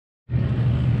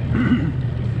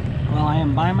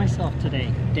am by myself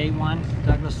today. Day 1,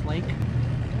 Douglas Lake.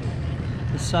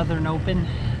 The Southern Open.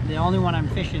 The only one I'm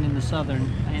fishing in the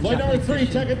Southern. Flight number 3,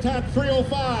 check it top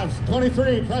 305s.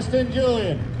 23, Preston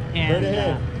Julian. And right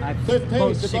ahead. I've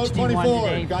pace, about 24.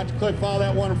 today. Got to clip, follow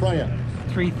that one in front of you.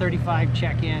 3:35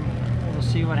 check-in. We'll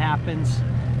see what happens.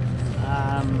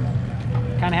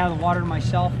 Kind of have the water to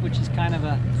myself, which is kind of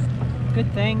a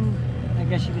good thing, I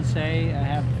guess you could say.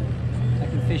 I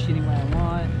can fish any way I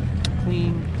want,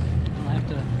 clean. I don't have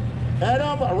to.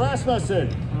 Adam Rasmussen.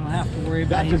 I don't have to worry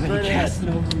about anybody casting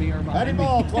over me or behind Eddie me.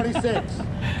 Ball, 26.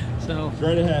 So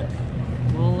straight ahead.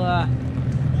 We'll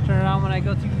turn it on when I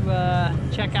go through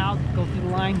check out, go through the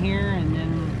line here, and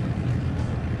then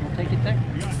we'll take it there.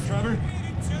 You got it, Trevor?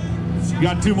 You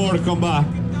got 2 more to come by.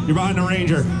 You're behind the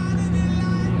Ranger.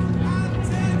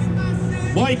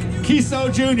 Mike Kiso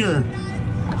Jr.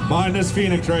 behind this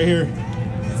Phoenix right here.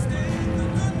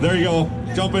 There you go.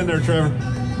 Jump in there, Trevor.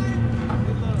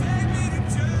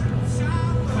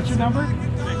 What's your number?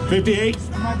 58.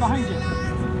 I'm right behind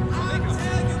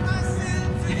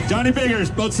you. Johnny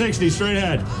Biggers, boat 60, straight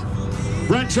ahead.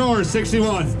 Brent Shores,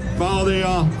 61. Follow the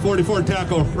 44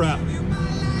 tackle wrap.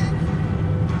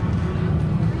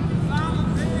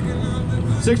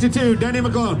 62, Danny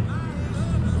McClone.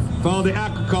 Follow the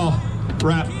aqua call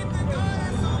wrap.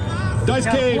 Dice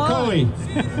Cave, Coey.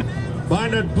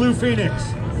 Behind the Blue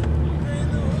Phoenix.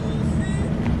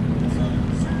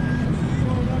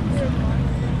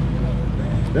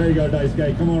 There you go, Dice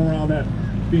Cave. Come on around that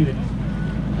Phoenix.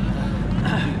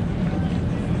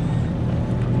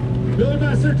 Billy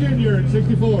Master Jr. at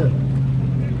 64.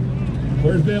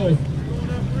 Where's Billy?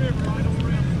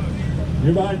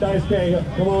 You're behind Dice Cave.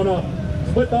 Come on up.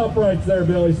 Split the uprights there,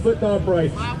 Billy. Split the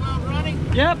uprights.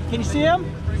 Yep, can you see him?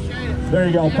 There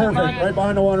you go, perfect. Right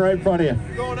behind the one right in front of you.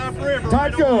 Going upriver.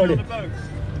 Tide code.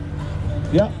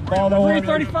 Yep, follow the one.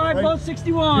 335, right, boat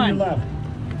 61. to your left.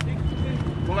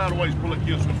 Pull out a ways, pull it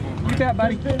kiss one. You bet,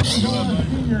 buddy.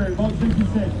 Senior at boat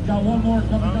 66. Got one more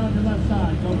coming down your left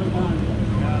side. Don't be behind you.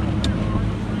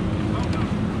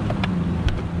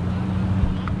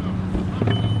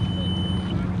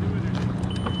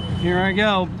 Here I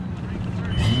go.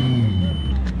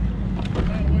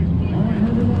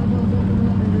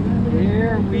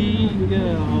 Here we go.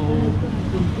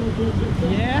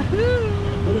 Yahoo!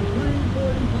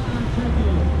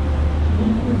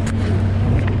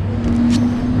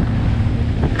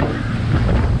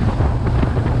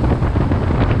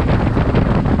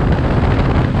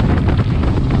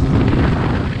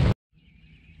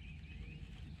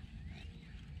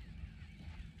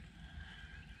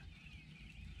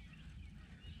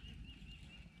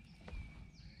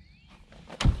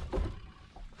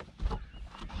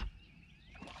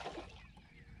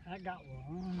 I got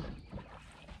one.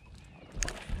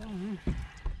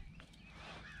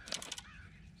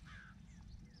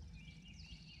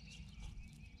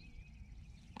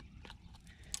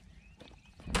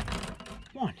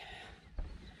 One.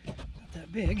 Not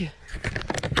that big.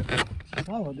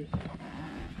 Swallowed it.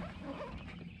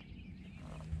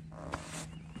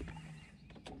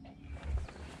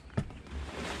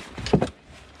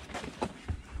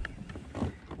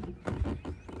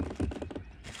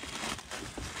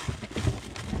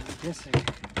 Guess I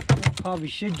probably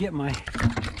should get my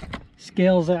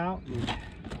scales out and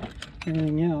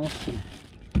everything else and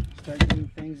start getting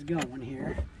things going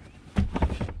here.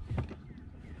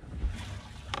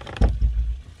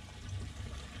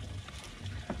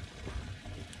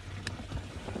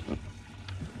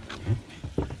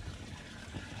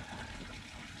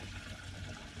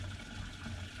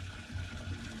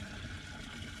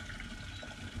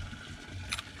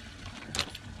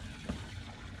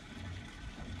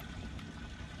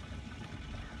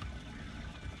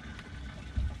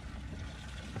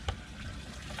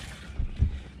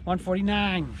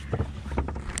 $149.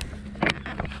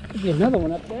 Could be another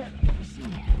one up there. Let's see.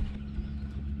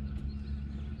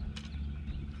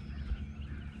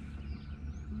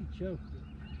 Choke.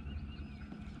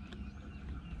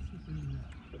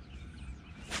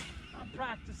 On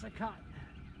practice, I caught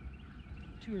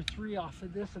 2 or 3 off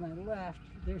of this, and I left.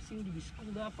 They seemed to be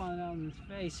schooled up on his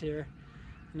face here,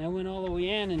 and I went all the way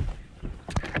in, and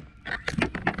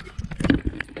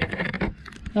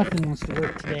nothing wants to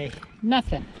work today.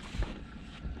 Nothing.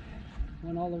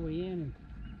 Went all the way in and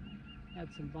had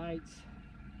some bites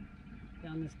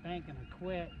down this bank, and I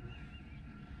quit.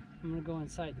 I'm gonna go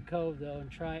inside the cove though and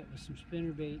try it with some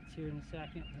spinner baits here in a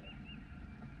second. But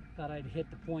thought I'd hit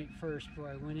the point first before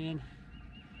I went in.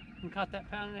 And caught that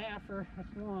 1.5-pounder.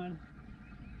 That's one.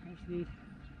 I just need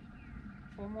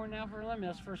 4 more now for a limit.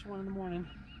 That's the first one in the morning.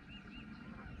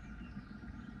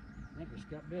 I think we just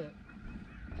got bit.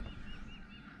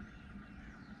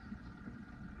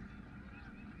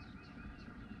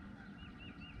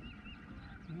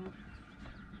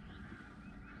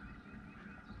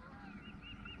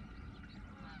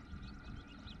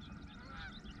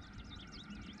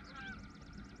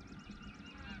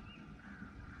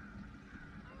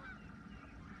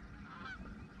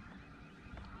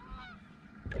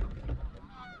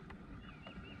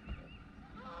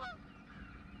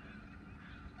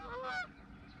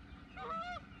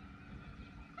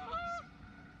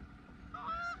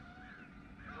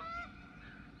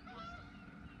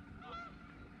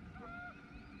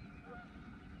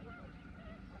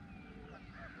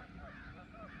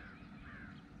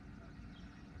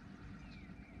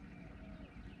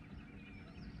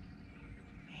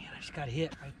 just got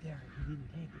hit right there. He didn't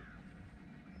take it.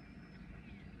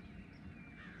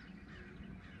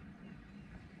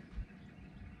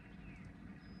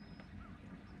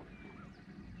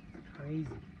 Crazy.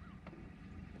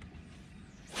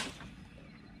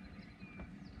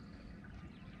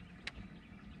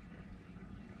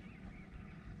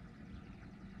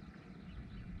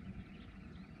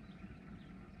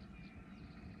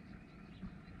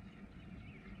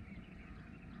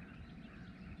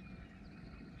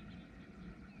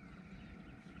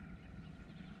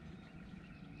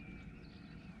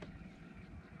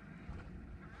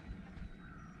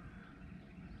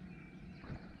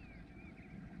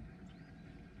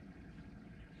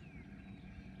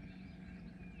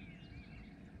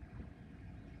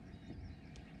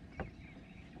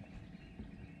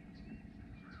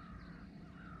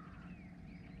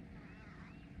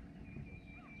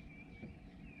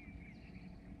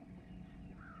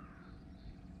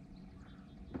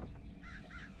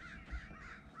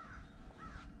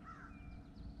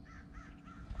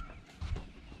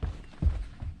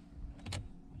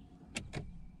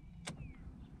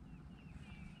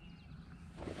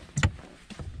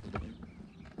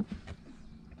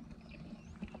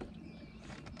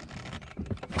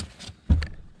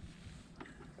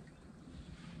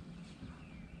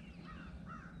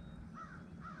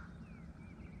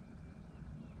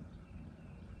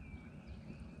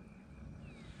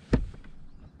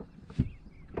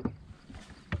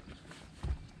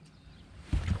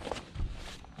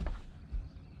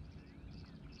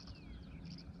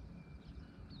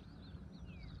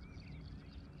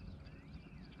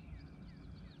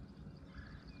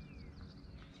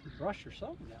 Brush or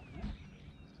something down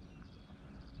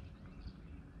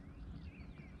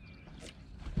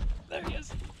there. There he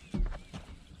is.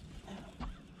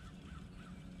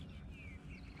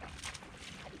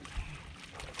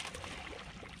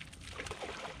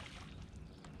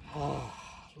 Oh,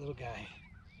 little guy.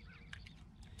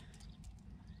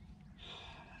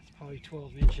 That's probably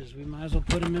 12 inches. We might as well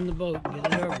put him in the boat and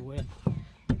get it over with.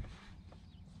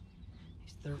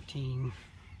 He's 13.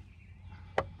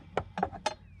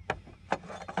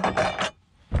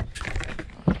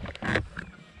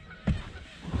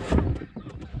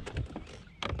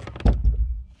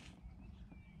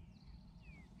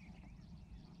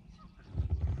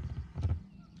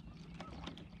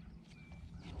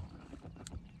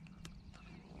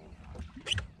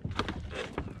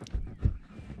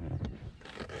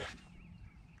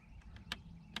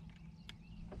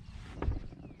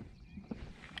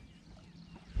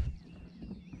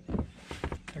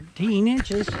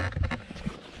 Inches,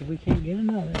 so we can't get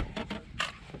another.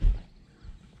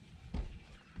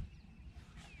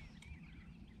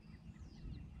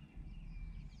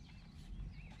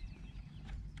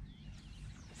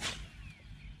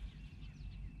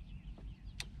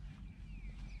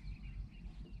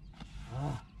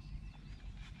 Ah.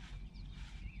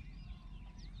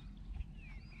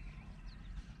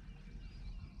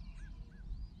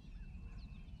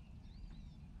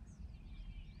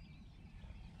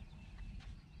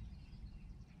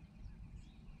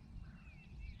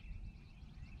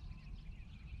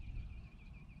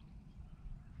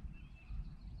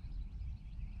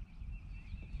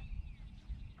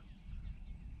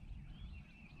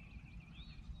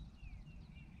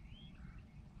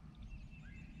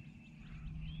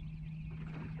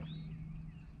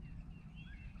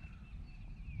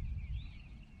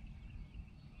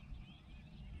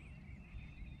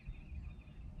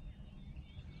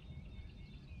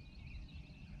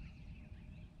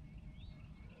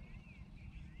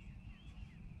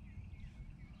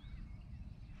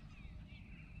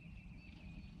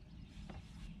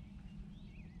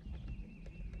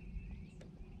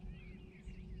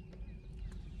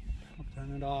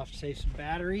 Turn it off, save some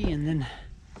battery, and then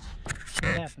see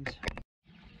what happens.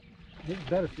 It's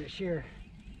better fish here.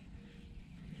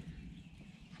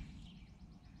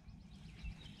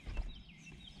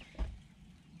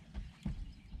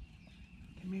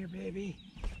 Come here, baby.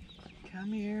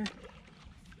 Come here.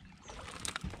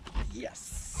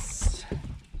 Yes.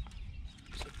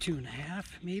 So 2.5,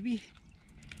 maybe.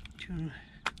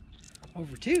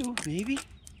 Over 2, maybe.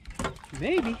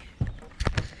 Maybe.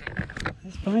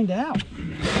 Let's find out.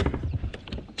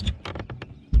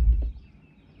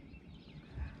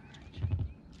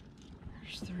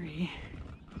 There's 3.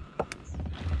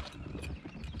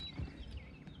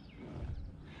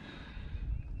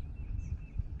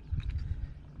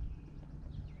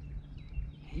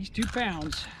 He's 2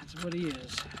 pounds. That's what he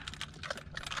is.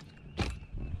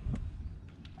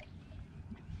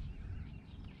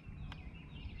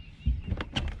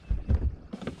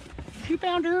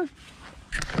 2-pounder.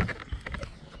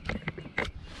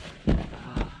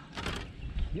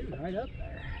 Dude, right up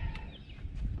there.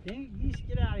 Dang it, geese,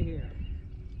 get out of here.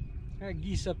 I got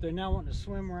geese up there now wanting to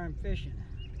swim where I'm fishing.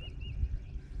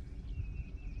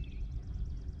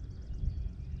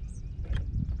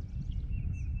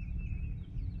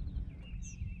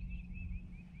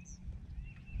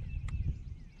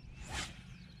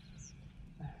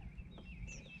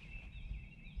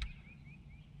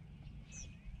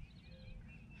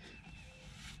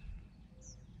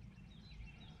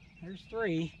 There's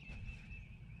 3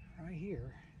 right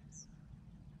here.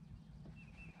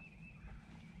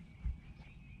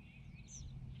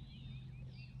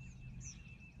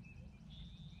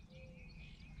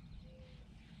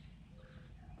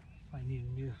 I need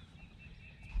a new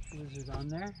lizard on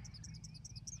there.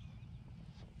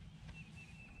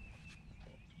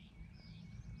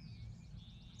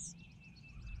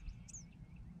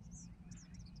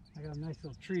 I got a nice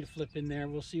little tree to flip in there.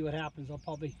 We'll see what happens. I'll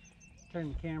probably turn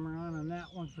the camera on that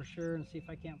one for sure and see if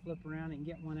I can't flip around and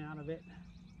get one out of it.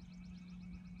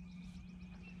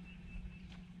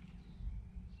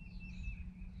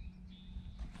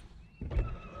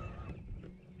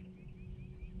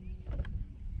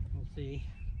 We'll see.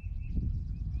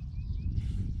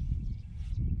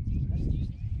 That's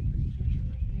just pretty fish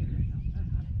right there, not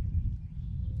bad.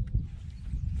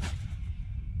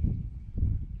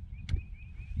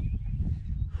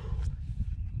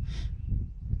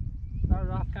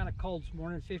 Started off kind of cold this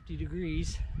morning, 50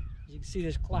 degrees. As you can see,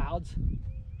 there's clouds.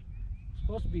 It's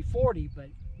supposed to be 40, but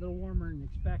a little warmer than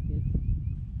expected.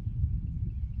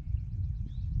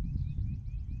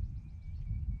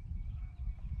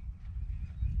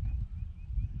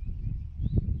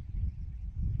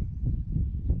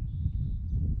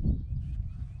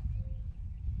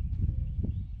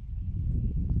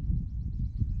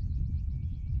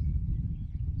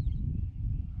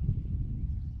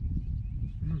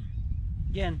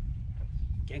 Again,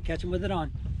 can't catch them with it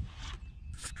on.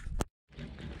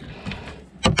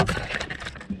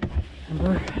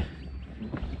 Number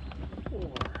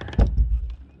 4.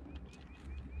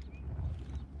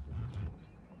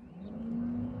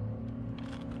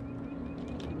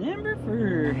 Number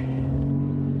 4.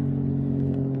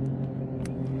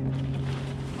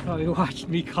 Probably watched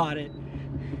me caught it.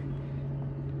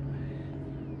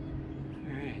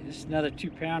 Alright, this is another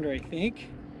 2-pounder, I think.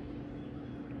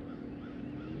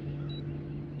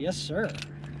 Yes, sir.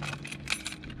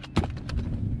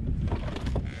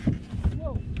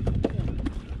 Whoa.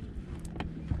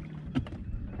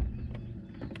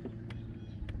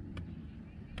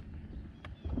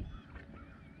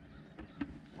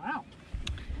 Wow.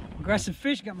 Aggressive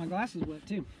fish. Got my glasses wet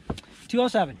too.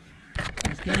 207.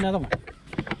 Let's get another one.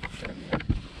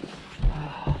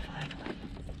 Oh, finally.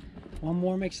 One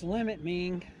more makes the limit,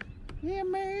 Ming. Yeah,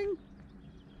 Ming.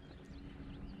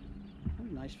 Oh,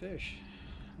 nice fish.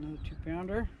 Another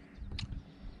 2-pounder.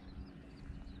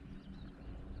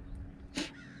 There's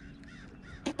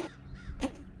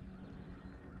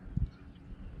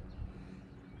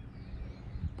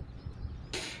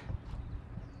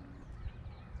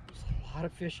a lot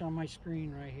of fish on my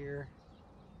screen right here.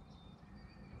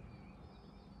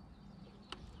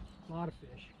 A lot of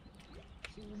fish.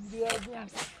 See if we can do that again.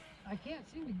 I can't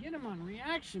seem to get them on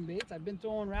reaction baits. I've been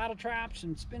throwing rattle traps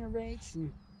and spinner baits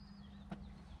and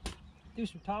do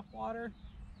some top water.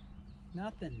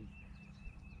 Nothing.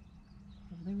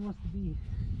 Everything wants to be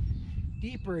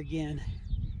deeper again.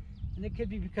 And it could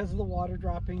be because of the water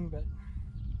dropping, but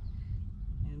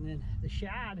and then the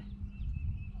shad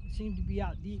seem to be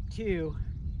out deep too.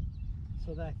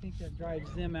 So that I think that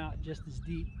drives them out just as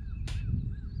deep.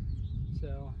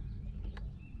 So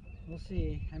we'll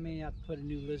see. I may have to put a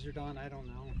new lizard on, I don't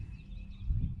know.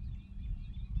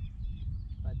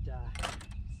 But if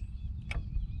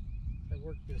I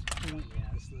work this point, yeah,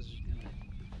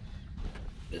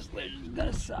 this lizard's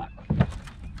gonna suck.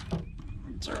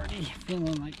 It's already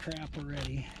feeling like crap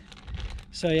already.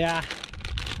 So yeah,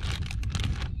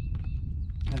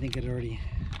 I think it already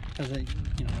doesn't,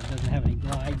 you know, it doesn't have any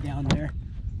glide down there.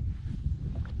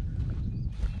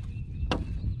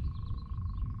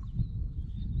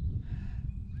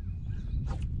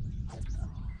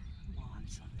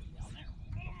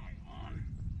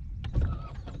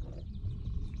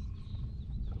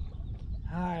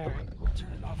 Alright, we'll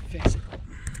turn it off and fix it.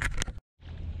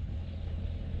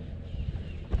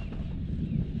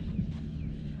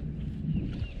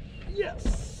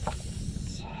 Yes!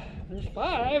 There's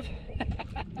 5.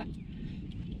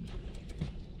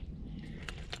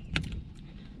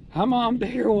 I'm on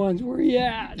bigger ones. Where you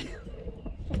at?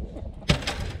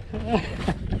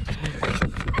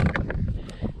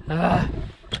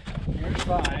 There's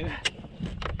 5.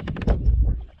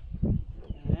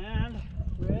 And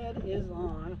red is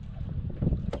on.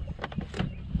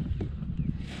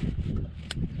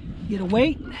 Get a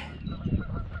weight.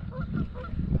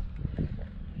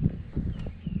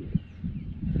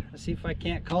 Let's see if I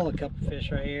can't call a couple fish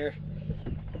right here.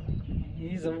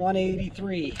 He's a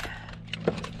 183.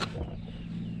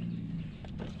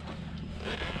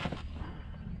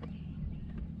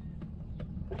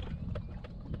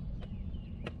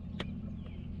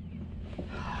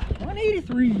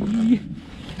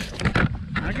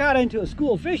 I got into a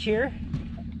school of fish here.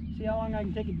 See how long I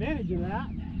can take advantage of that.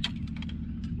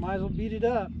 Might as well beat it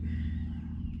up.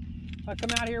 If I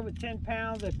come out here with 10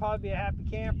 pounds, I'd probably be a happy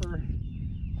camper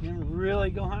and then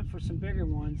really go hunt for some bigger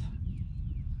ones.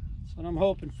 That's what I'm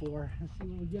hoping for. Let's see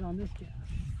what we get on this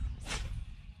cast.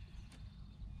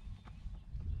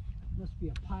 Must be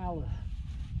a pile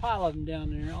of them down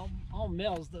there. All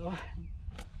males though.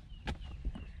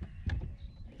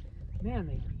 Man,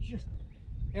 they are just,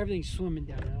 everything's swimming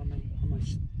down there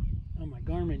on my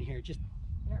Garmin here. Just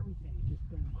everything just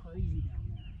going crazy down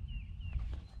there.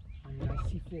 I mean, I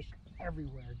see fish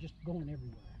everywhere, just going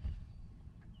everywhere.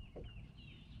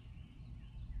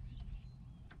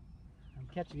 I'm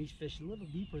catching these fish a little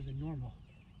deeper than normal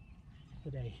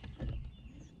today.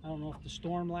 I don't know if the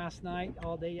storm last night,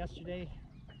 all day yesterday,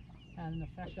 had an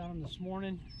effect on them this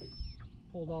morning.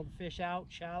 Pulled all the fish out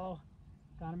shallow.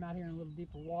 Got them out here in a little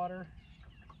deeper water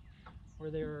where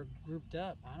they were grouped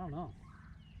up. I don't know.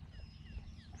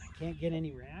 I can't get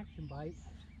any reaction bite.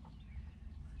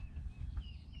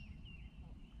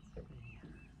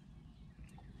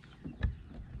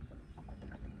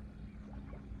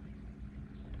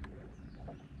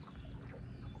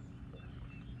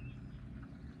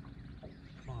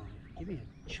 Come on, give me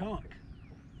a chunk.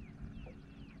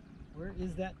 Where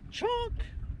is that chunk?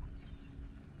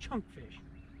 Chunk fish.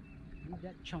 Need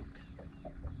that chunk.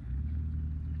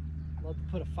 Love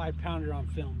to put a 5-pounder on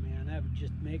film, man. That would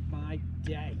just make my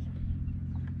day.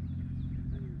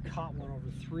 I haven't caught one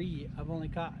over 3. I've only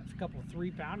caught a couple of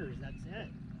 3-pounders. That's it.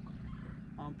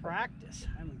 On practice.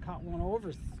 I haven't caught one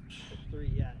over 3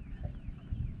 yet.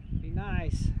 Be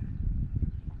nice.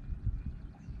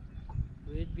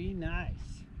 Would be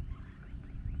nice.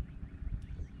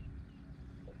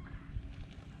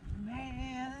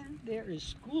 Man, there is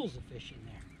schools of fish in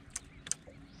there.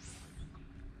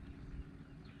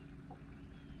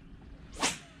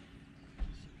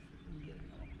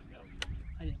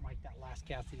 I didn't like that last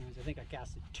cast anyways. I think I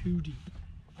casted too deep.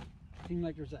 It seemed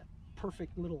like there's that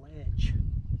perfect little edge.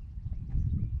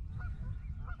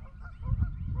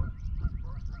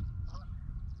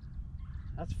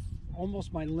 That's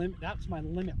almost my limit. That's my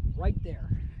limit right there.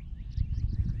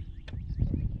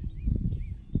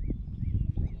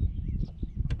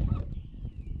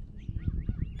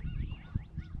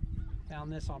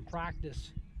 Found this on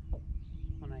practice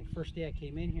when I first day I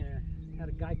came in here. Had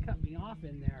a guy cut me off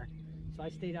in there. So I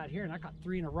stayed out here and I caught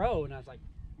 3 in a row, and I was like,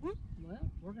 well,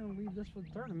 we're gonna leave this for the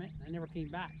tournament. And I never came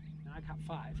back, and I caught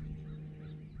 5.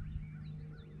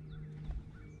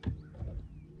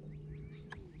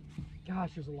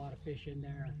 Gosh, there's a lot of fish in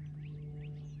there.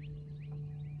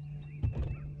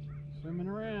 Swimming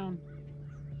around.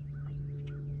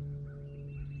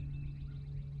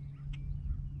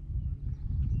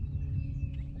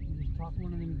 Just talk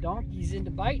one of them donkeys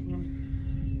into biting them.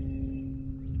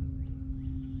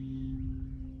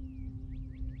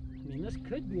 I mean, this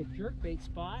could be a jerkbait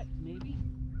spot, maybe.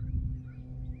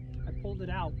 I pulled it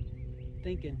out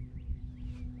thinking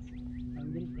I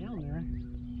can get it down there.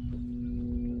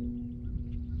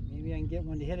 Maybe I can get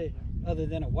one to hit it other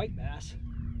than a white bass.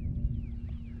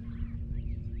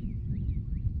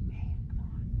 Man, come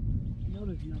on. I know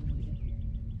there's another one hitting.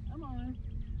 Come on.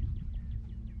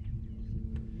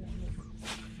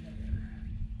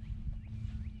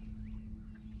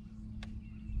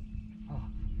 Oh.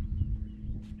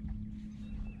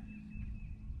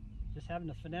 Just having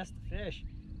to finesse the fish.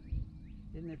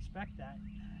 Didn't expect that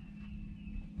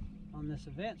on this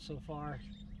event so far.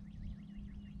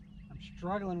 I'm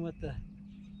struggling with the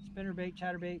spinnerbait,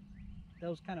 chatterbait,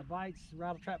 those kind of bites,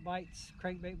 rattle trap bites,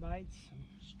 crankbait bites. I'm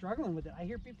struggling with it. I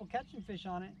hear people catching fish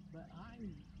on it, but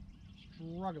I'm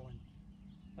struggling.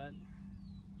 But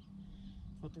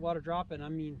with the water dropping, I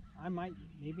mean,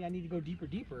 maybe I need to go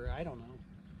deeper. I don't know.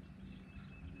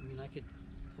 I mean, I could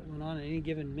put one on at any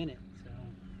given minute. So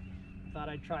I thought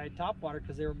I'd try top water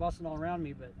because they were busting all around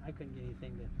me, but I couldn't get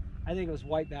anything to. I think it was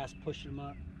white bass pushing them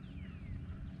up.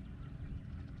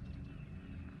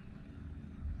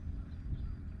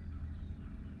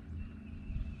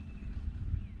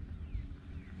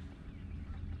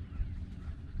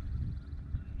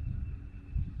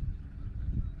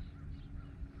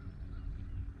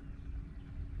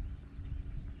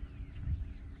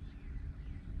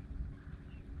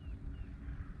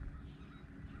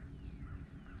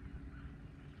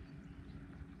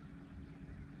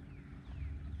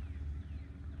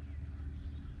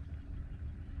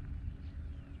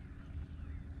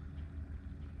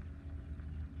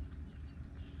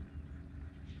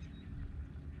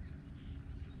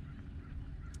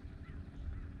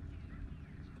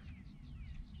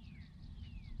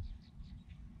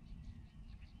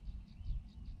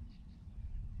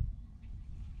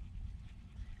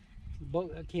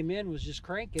 boat that came in was just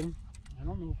cranking. I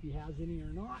don't know if he has any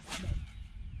or not, but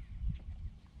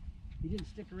he didn't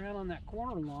stick around on that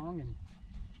corner long,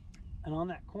 and on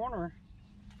that corner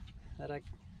that I'll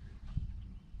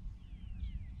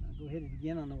go hit it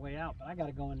again on the way out, but I got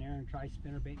to go in there and try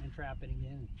spinnerbaiting and trapping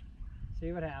again and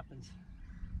see what happens.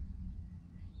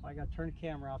 I got to turn the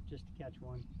camera off just to catch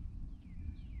one.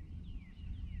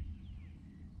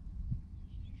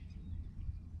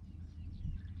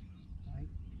 Right.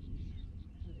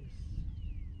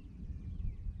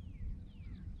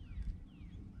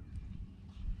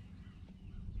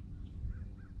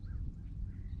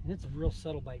 And it's a real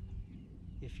subtle bite.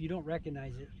 If you don't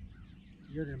recognize it,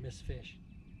 you're going to miss fish.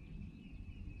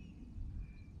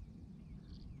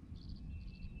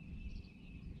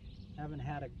 Haven't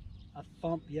had a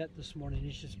thump yet this morning.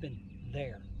 It's just been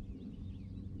there.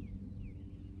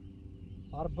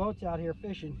 A lot of boats out here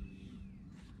fishing.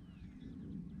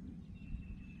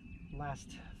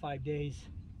 Last 5 days.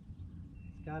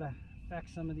 It's got to affect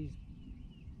some of these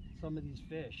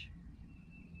fish.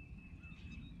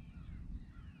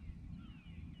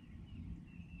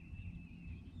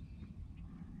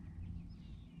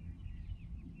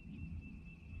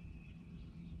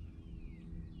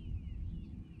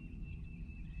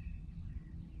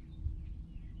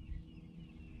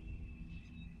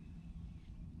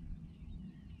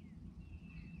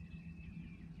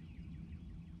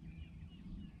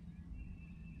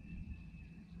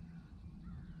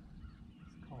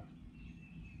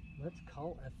 Let's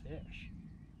call a fish.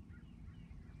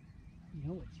 You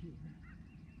know it's here.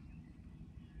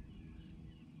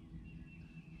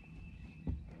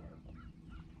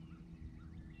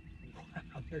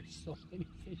 Wow, there's so many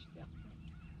fish down there.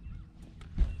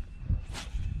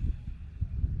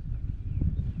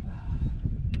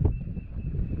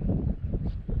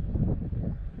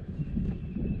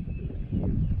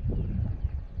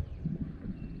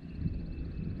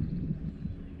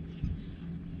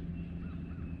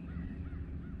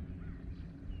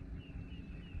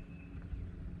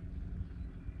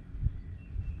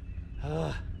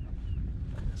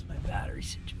 That's my battery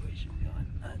situation going.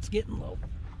 It's getting low.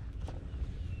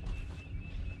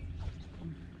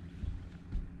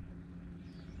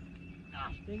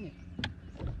 Ah, dang it.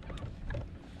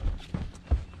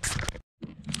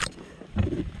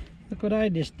 Look what I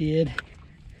just did.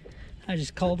 I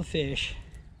just called a fish.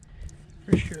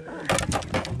 For sure.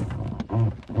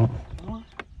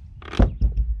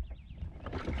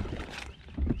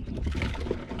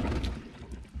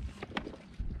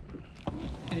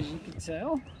 As you can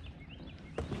tell,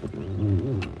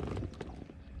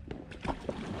 I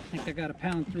think I got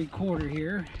 1.75 pounds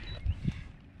here.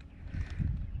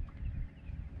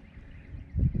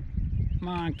 Come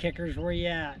on, kickers, where you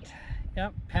at?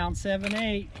 Yep, 1.78 pounds.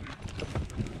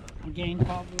 I gained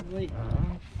probably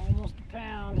almost a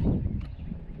pound.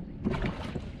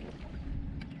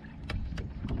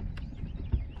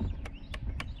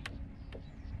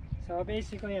 So I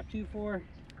basically have 2, 4,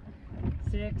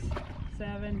 6,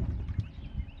 7,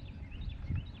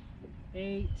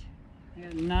 8,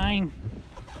 and 9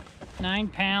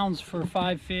 pounds for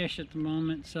 5 fish at the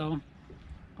moment. So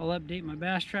I'll update my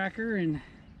bass tracker and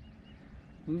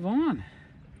move on.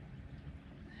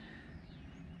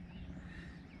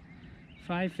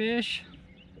 5 fish.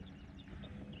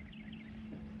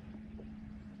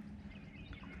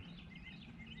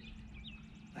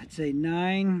 I'd say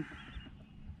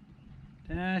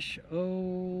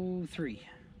 9-03.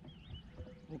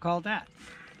 We'll call it that.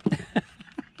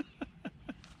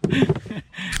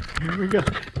 Here we go.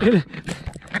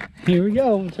 Here we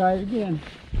go. We'll try it again.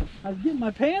 I was getting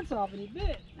my pants off in a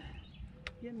bit.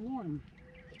 Getting warm.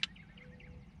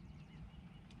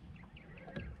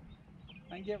 If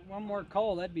I can get one more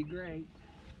coal, that'd be great.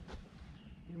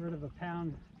 Get rid of 1.5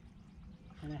 pounds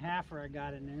I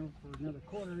got in there for another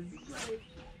quarter. It'd be great.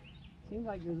 Seems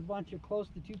like there's a bunch of close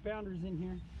to 2-pounders in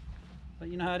here. But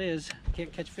you know how it is.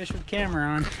 Can't catch fish with the camera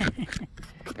on.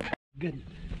 Good.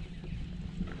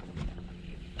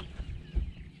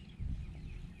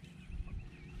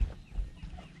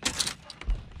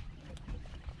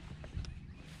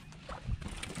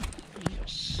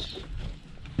 Yes.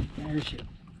 There's she.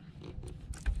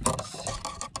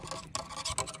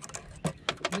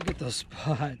 Look at those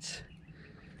spots.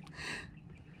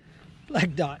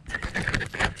 Black dot.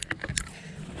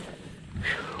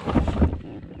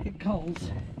 It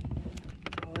calls.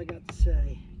 All I got to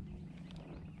say.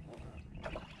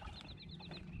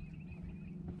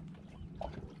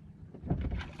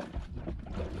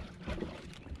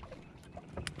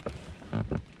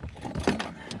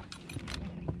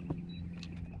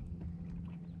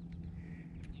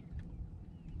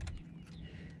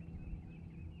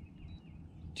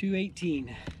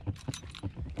 218.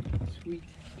 Sweet.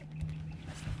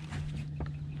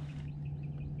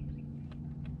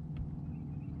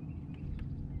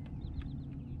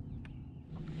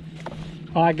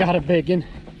 Oh, I got a big one.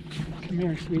 Come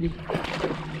here, sweetie.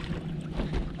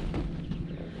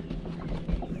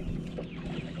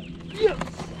 Yes!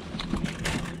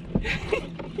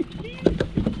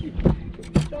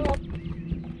 Stop.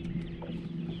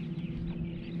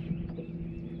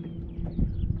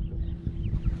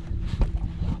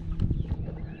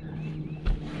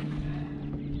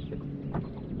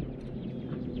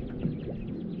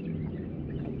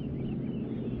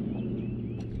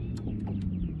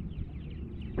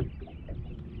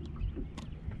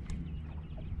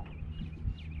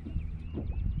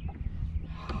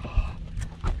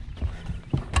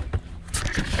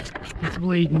 It's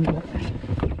bleeding, but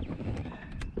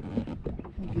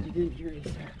we'll get it in here.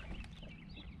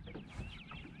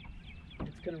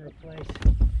 It's going to replace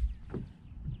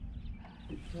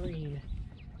green.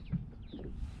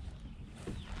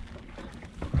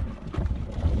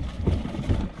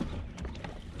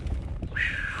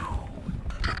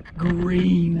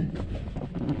 Green.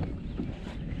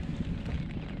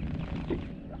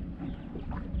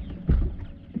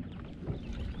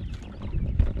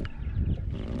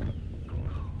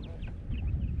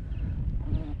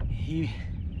 He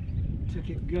took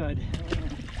it good.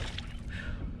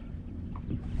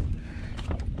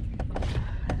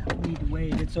 I don't need to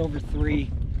wait, it's over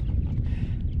 3.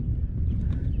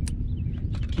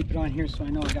 Keep it on here so I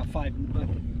know I got 5 in the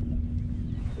bucket.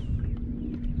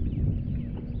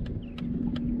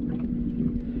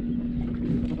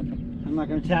 I'm not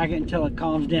going to tag it until it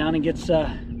calms down and gets,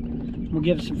 we'll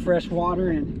give it some fresh water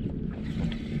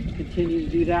and continue to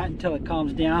do that until it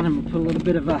calms down, and we'll put a little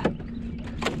bit of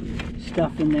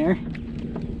stuff in there.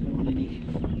 Don't want any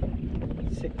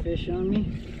sick fish on me.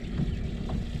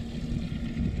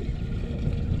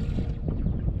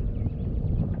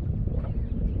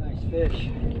 Nice fish.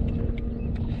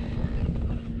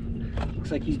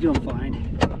 Looks like he's doing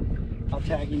fine. I'll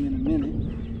tag him in a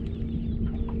minute.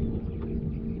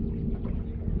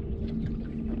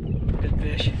 Good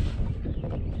fish.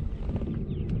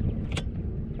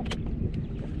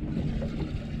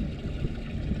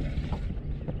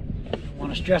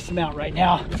 To stress them out right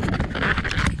now.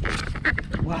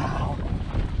 Wow.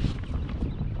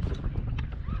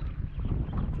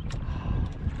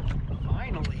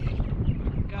 Finally,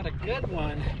 got a good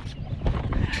one.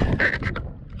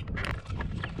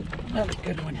 Another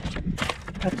good one.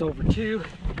 That's over 2.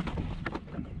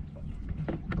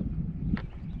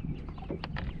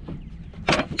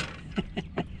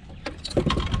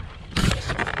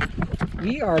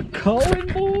 We are culling,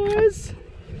 boys.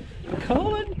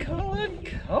 Culling.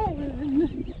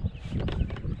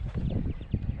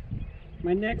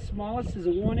 My next smallest is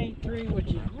a 183, which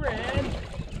is red.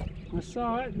 I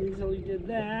saw it until he did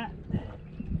that.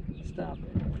 Stop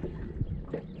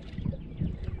it.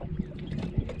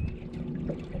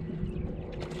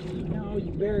 No,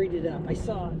 you buried it up. I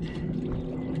saw it.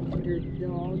 Dirty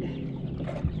dog.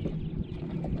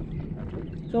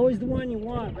 It's always the one you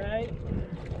want, right?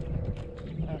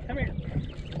 Come here.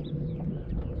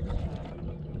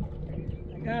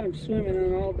 Got him swimming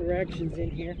in all directions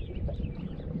in here.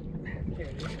 There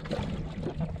it is.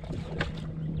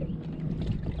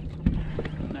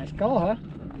 Nice call, huh?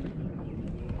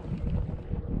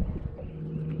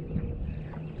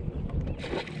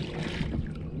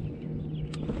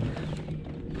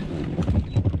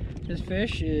 This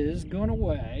fish is going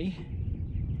away.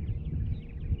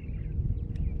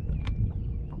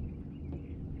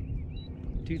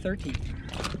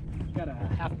 $2.13. Got a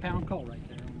half-pound call right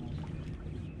there.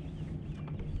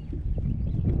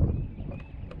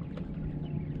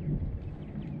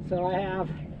 So I have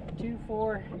 2,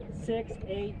 4, 6,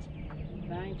 8,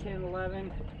 9, 10,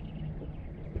 11,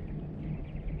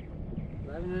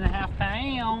 11.5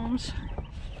 pounds.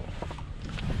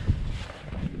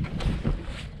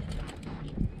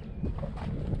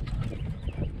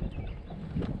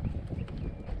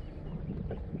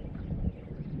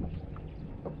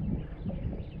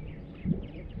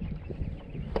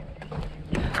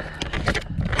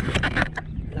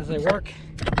 As I work.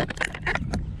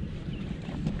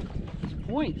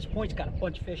 This point's got a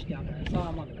bunch of fish down there. I saw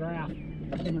them on the graph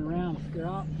swimming around. They're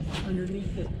up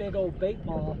underneath this big old bait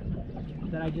ball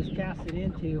that I just cast it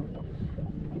into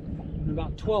in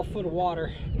about 12 foot of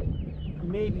water,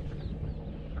 maybe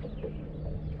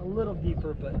a little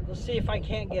deeper, but let's see if I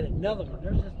can't get another one.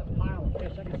 There's just a pile of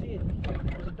fish. I can see it.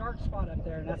 There's a dark spot up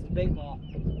there, and that's the bait ball.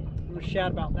 I'm gonna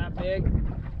shad about that big.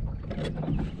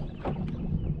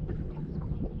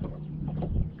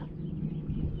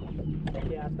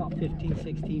 Yeah, it's about 15,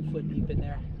 16 foot deep in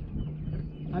there.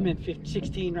 I'm in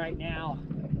 16 right now.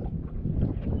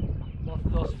 Both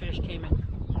of those fish came in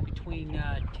between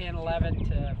 10, 11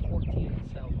 to 14,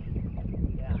 so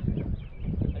yeah.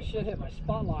 I should hit my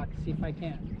spot lock to see if I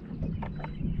can.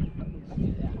 Let's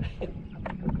do that.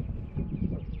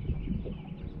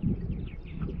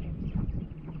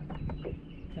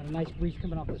 Got a nice breeze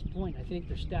coming off this point. I think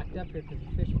they're stacked up here because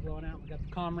the fish are blowing out. We got the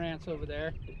cormorants over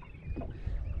there.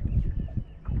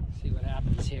 Let's see what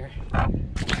happens here.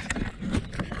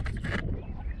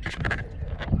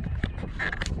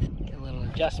 Get a little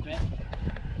adjustment.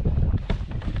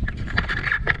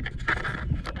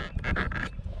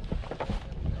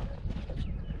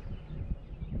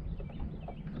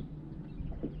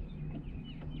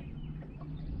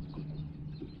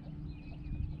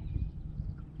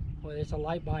 Boy, it's a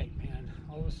light bite, man.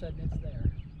 All of a sudden it's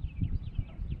there.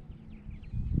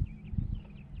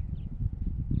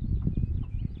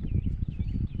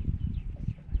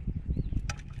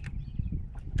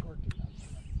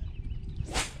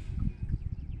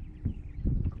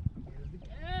 Here's the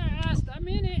cast. I'm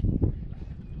in it.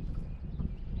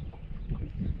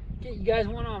 Get you guys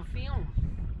one on film.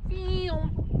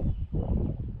 Film.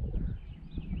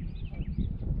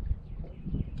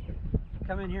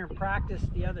 Come in here and practice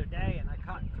the other day, and I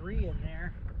caught 3 in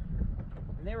there,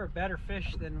 and they were better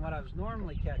fish than what I was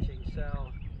normally catching.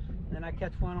 So then I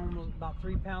catch one almost about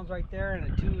 3 pounds right there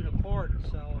and a 2 1/4.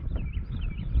 So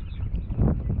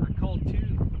I called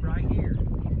 2 right here.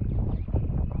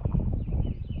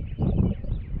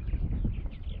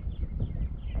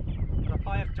 I'll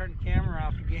probably have to turn the camera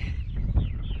off again.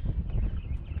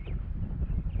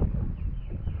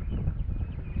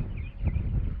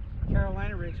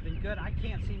 Carolina rig's been good. I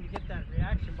can't seem to get that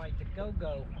reaction bite to go.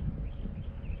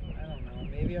 I don't know.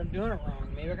 Maybe I'm doing it wrong.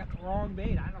 Maybe I got the wrong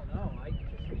bait. I don't know. I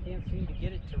just can't seem to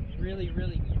get it to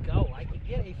really go. I can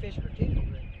get a fish or 2,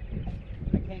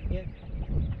 but I can't get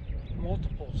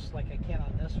multiples like I can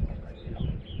on this one right now.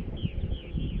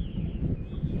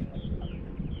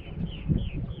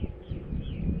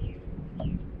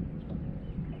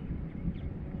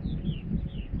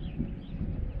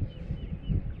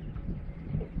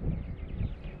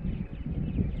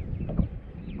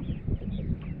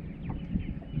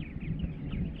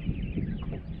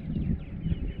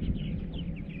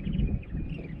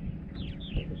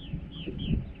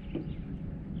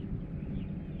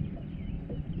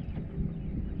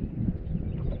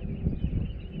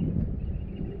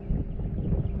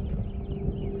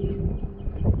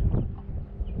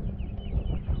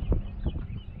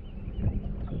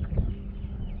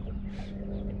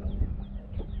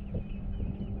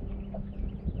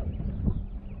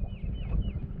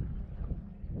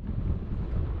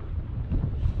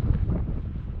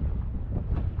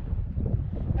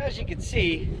 As you can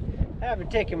see, I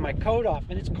haven't taken my coat off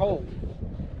and it's cold.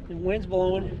 The wind's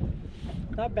blowing.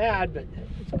 Not bad, but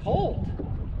it's cold.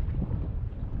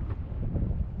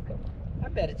 I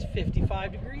bet it's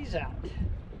 55 degrees out.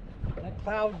 That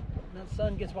cloud, that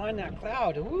sun gets behind that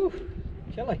cloud. Woo,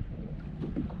 chilly.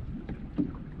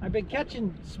 I've been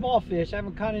catching small fish. I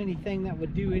haven't caught anything that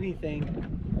would do anything.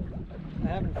 I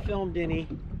haven't filmed any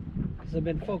because I've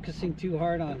been focusing too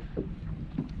hard on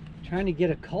trying to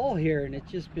get a call here, and it's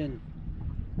just been,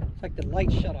 it's like the light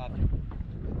shut off.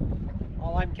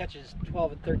 All I'm catching is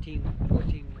 12 and 13,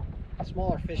 14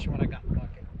 smaller fish when I got the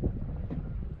bucket.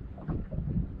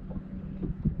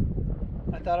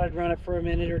 I thought I'd run it for a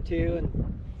minute or 2 and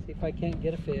see if I can't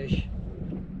get a fish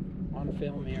on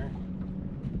film here.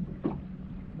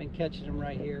 Been catching them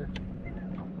right here.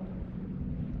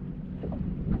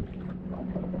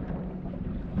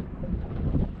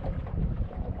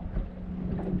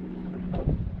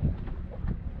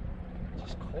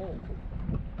 Cold.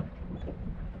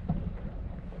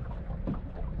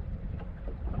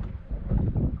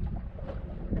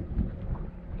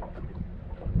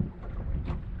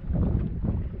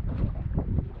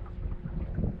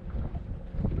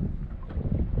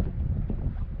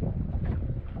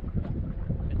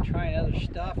 Been trying other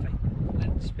stuff. I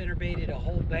went and spinnerbaited a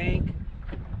whole bank.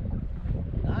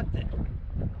 Nothing.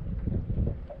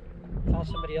 Saw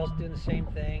somebody else doing the same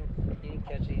thing. Didn't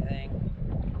catch anything.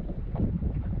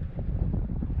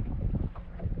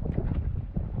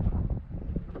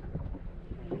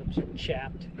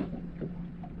 Chapped.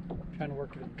 I'm trying to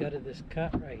work the gut of this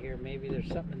cut right here. Maybe there's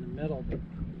something in the middle.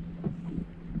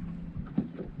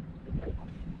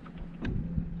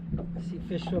 I see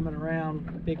fish swimming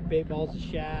around, big bait balls of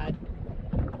shad,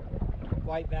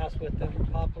 white bass with them,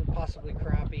 possibly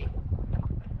crappie.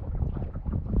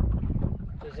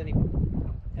 If there's any,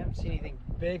 I haven't seen anything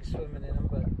big swimming in them,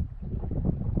 but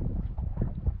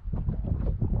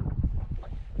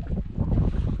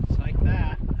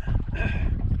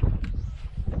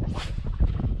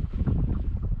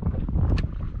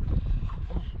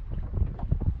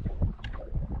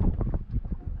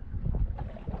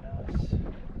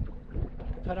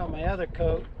put on my other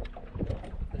coat.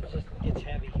 It just gets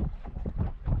heavy.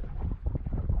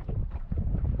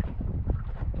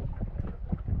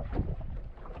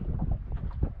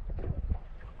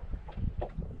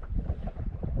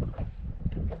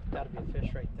 Gotta be a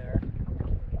fish right there.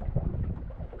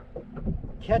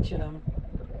 Catching them.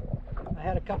 I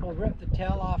had a couple rip the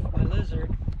tail off my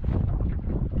lizard.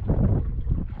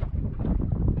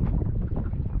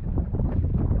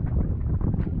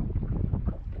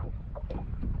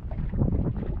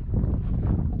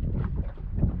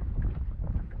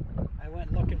 I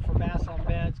went looking for bass on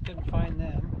beds, couldn't find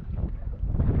them.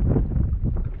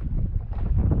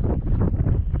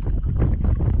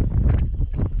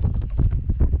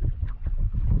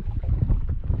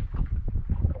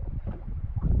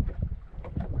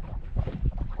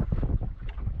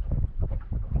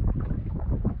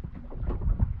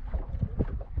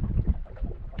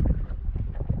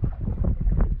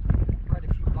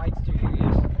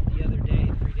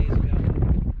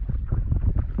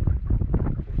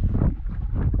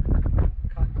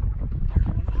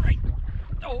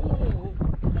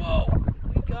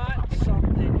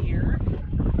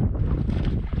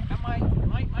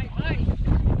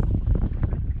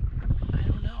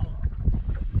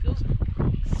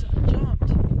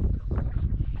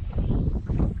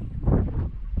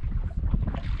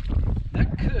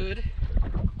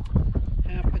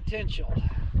 Potential.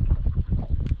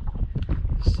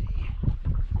 Let's see.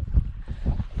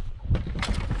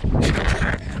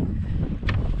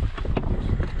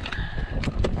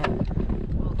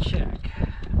 We'll check.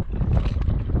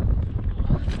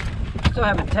 Still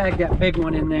haven't tagged that big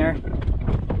one in there.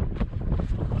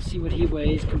 Let's see what he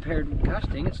weighs compared to. Gosh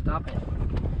dang it! Stop it.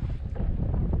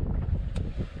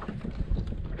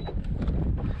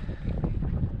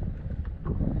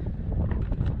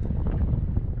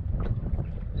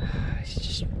 It's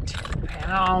just 10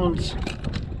 pounds.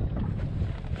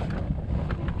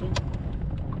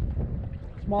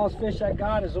 Smallest fish I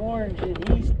got is orange, and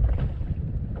he's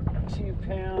 2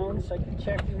 pounds. I can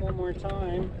check him one more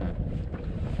time.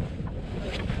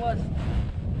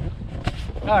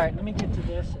 Alright, let me get to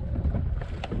this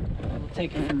and we'll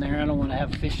take it from there. I don't want to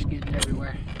have fish getting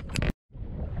everywhere.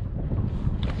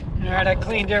 Alright, I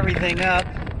cleaned everything up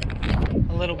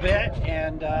a little bit,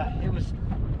 and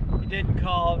it didn't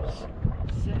call.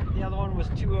 The other one was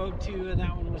 202 and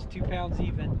that one was 2 pounds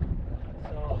even.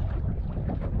 So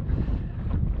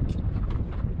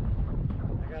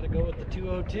I gotta go with the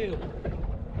 202.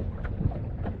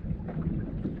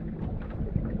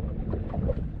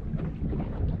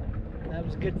 That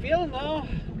was a good feeling though.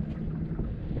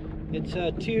 It's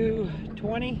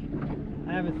 220.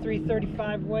 I have a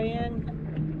 335 weigh in.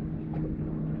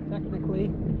 Technically.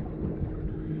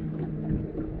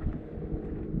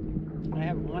 I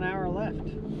have 1 hour left.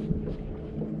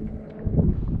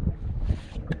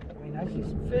 I mean, I see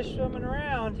some fish swimming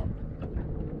around. I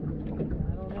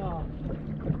don't know.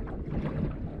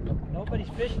 Nobody's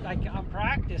fishing. Like on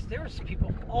practice, there were some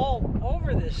people all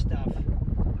over this stuff.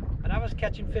 But I was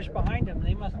catching fish behind them.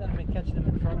 They must not have been catching them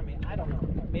in front of me. I don't know.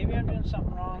 Maybe I'm doing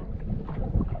something wrong.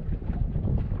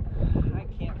 I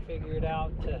can't figure it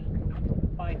out to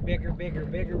find bigger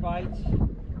bites.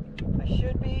 I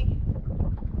should be.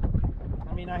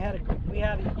 I mean,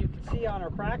 you can see on our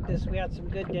practice, we had some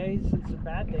good days and some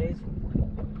bad days.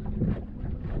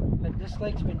 But this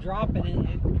lake's been dropping,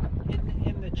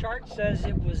 and the chart says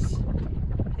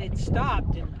it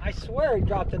stopped, and I swear it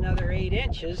dropped another 8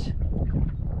 inches.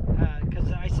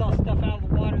 Because I saw stuff out of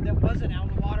the water that wasn't out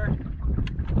of the water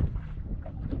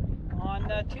on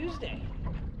Tuesday.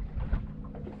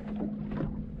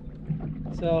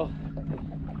 So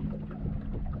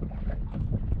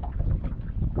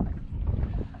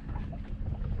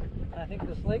I think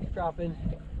this lake's dropping.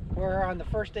 Where on the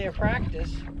first day of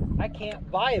practice, I can't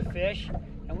buy a fish,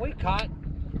 and we caught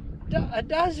a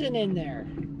dozen in there.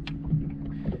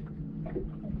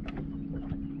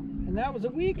 And that was a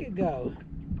week ago.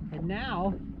 And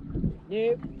now,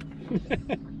 nope.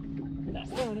 Not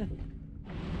doing it.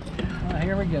 Well,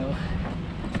 here we go.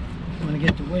 I'm gonna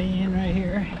get the weigh in right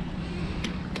here.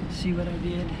 See what I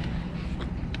did.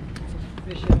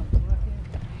 Fish out.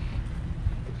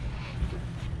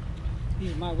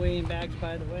 These are my weighing bags,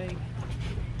 by the way.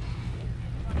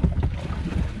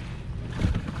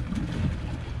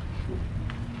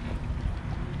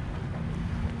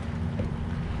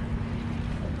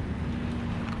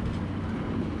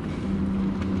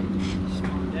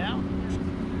 Slow down.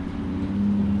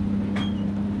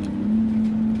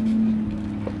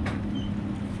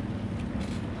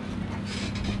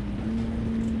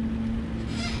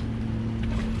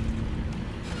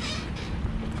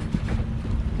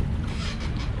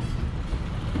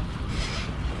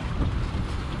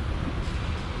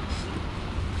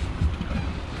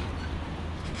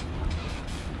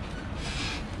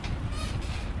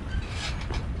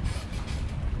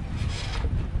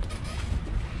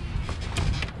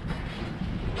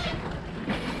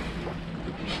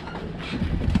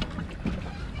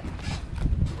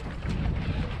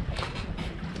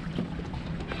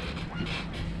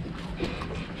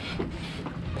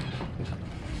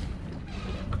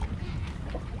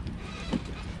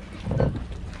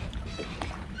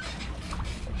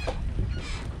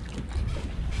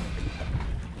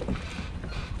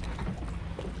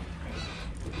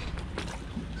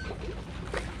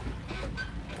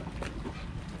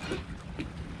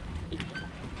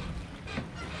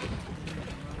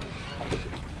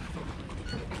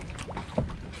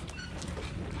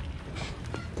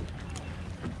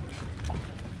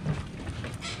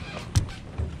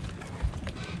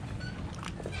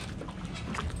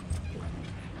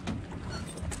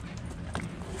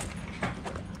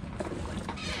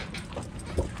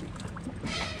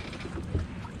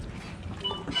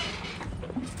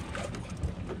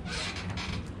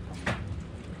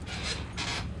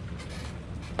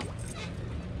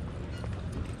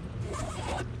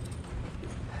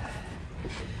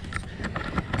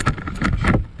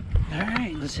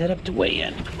 right, let's head up to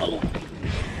weigh-in. Oh.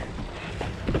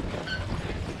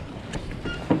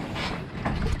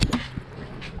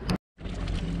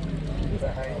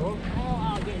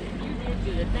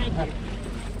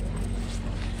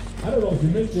 I don't know if you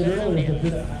mentioned it earlier,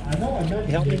 but I know I mentioned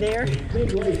Help me there.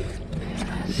 Big race.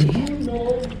 Do you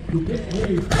know this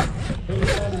race?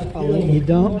 I'll let you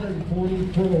dump.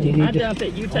 I dump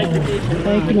it. You take the dish.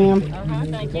 Thank you, ma'am.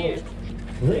 Thank you.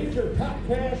 Ranger Top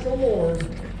Cash Award,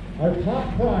 our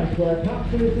top prize for our top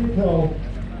finishing pro,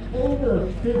 over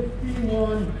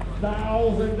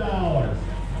 $51,000.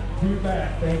 Too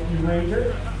bad. Thank you,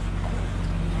 Ranger.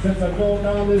 Since I'm going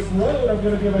down this road, I'm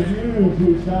going to give a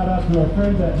huge shout out to our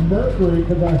friends at Mercury,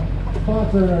 because I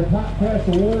sponsored our Top Cash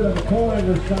Award on the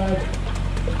co-angler side.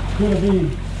 It's going to be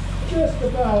just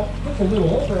a little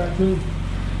over actually,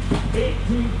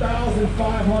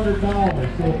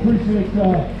 $18,500. So appreciate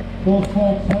those folks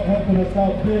helping us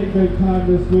out big time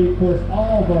this week. Of course,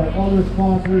 all of our other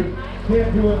sponsors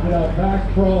can't do it without Bass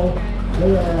Pro.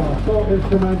 They are so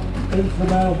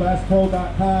instrumental,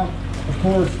 BassPro.com. Of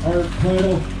course, our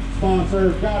title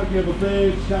sponsor. Got to give a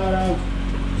big shout out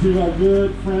to our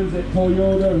good friends at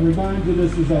Toyota. And remind you,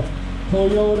 this is a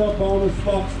Toyota Bonus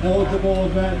Bucks eligible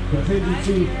event,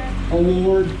 contingency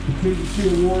award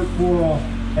for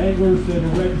anglers that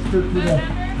are registered to the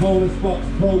Bonus Bucks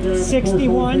program.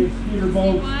 61.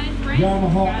 Speederboats,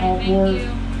 Yamaha Outboards,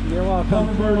 You're welcome.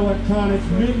 Humminbird Electronics,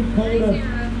 Minn Kota,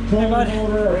 trolling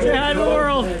motor. Say hi to the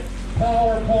world.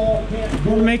 Power pole, can't do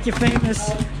We'll it. make you famous.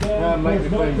 Make me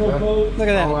famous, huh? Look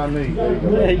at All that. I need.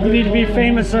 Yeah, you need to be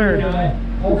famous, sir.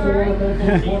 Also want to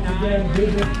thank you once again,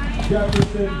 visit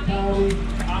Jefferson County,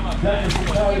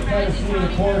 Tennessee, and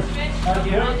of course, our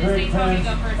great friends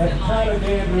at Tyler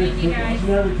Dandridge for each and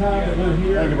every time that we're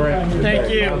here. Thank you, Brent. Thank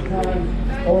you.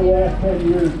 Over the last 10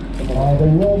 years, they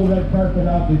roll the red carpet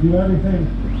out, they do everything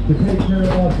to take care of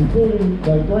us, including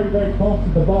the great folks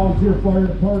at the Volunteer Fire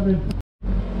Department.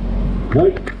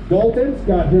 Mike Dalton's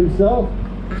got himself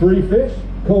 3 fish,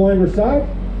 co-angler side.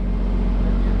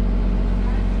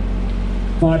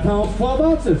 5 pounds, 12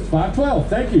 ounces, 512,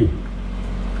 thank you.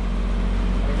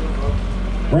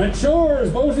 Brent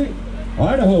Shores, Boise,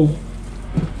 Idaho.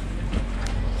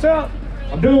 So,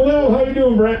 I'm doing well, how you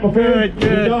doing, Brent, my friend?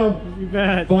 good. Dog. You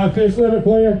bet. 5 fish limit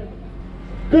for you.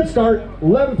 Good start,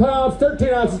 11 pounds,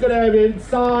 13 ounces, gonna have you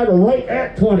inside right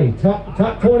at 20.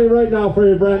 Top 20 right now for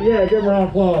you, Brent. Yeah, give him a round of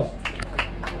applause.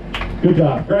 Good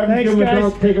job. Grab him, give him a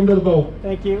drunk, take him to the boat.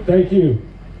 Thank you. Thank you.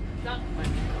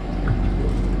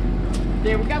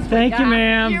 There we go. Thank you,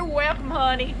 ma'am. You're welcome,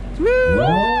 honey.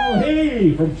 Oh,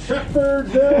 hey, from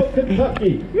Shepherdsville,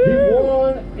 Kentucky. He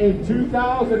won in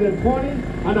 2020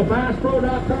 on the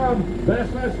BassPro.com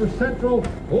Bassmaster Central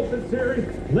Open Series,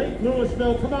 Lake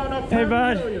Louisville. Come on up, Hey,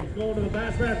 bud. Williams, going to the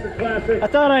Bassmaster Classic. I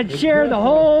thought I'd share the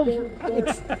whole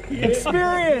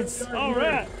experience. All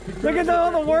right. Look at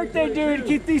all the work they do to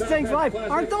keep these things alive.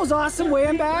 Aren't those awesome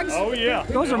weighing bags? Oh, yeah.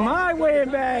 Those are my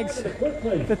weighing bags.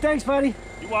 Quickly. But thanks, buddy.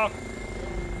 You're welcome.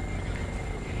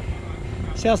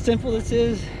 See how simple this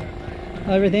is?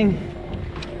 Everything.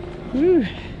 Woo.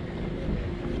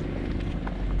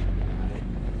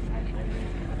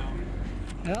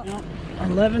 Well,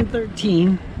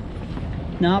 11:13.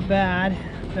 Not bad.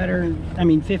 Better, I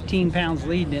mean, 15 pounds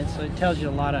leading it, so it tells you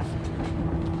a lot of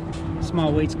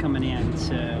small weights coming in.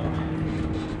 So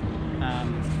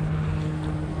I'm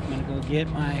gonna go get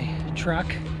my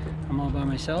truck. I'm all by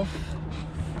myself.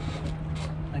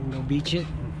 I can go beach it,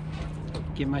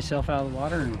 get myself out of the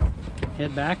water and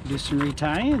head back, do some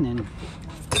retying, and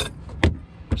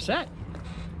we're set.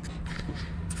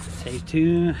 Stay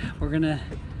tuned.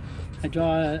 I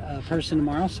draw a person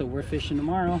tomorrow, so we're fishing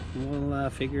tomorrow. We'll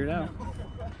figure it out.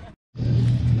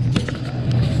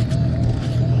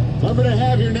 Remember to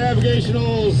have your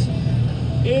navigationals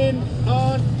in,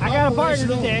 on, I got a partner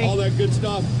operational, today. all that good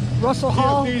stuff. Russell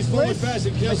Hall. TFD's forward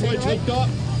passing, kill switch hooked up.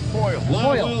 Hoyle.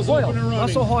 Live wells open and running.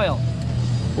 Russell Hoyle.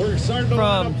 We're starting to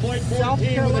line up flight 14 South with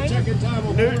a Carolina? check-in time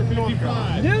of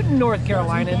 4:55. Newton, North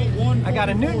Carolina. I got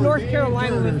a Newton, North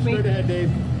Carolina with me. Straight ahead,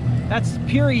 Dave. That's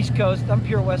pure East Coast. I'm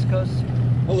pure West Coast.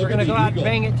 Oh, look We're at gonna the go out and eagle.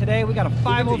 bang it today. We got a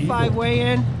 5:05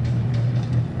 weigh-in,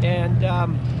 and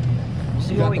we'll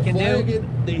see what we can do.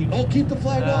 Oh, keep the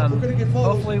flag up. We're gonna get photos.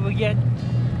 Hopefully we get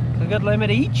a good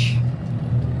limit each.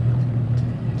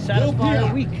 Satisfy Bill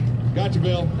the week. Gotcha,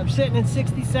 Bill. I'm sitting in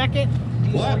 62nd. Do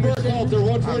you know where you're Blackbird sitting? Halter,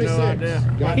 126. I have no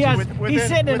idea. Gotcha. He has, Within- he's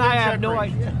sitting and I within have check no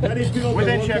range. idea. Penny Field,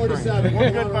 Within check 147. range.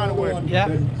 One good find away. Yeah,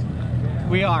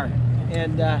 we are.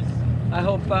 And I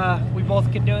hope we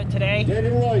both can do it today.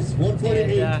 Daniel Royce,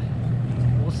 128.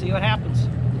 And we'll see what happens.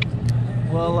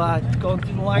 We'll go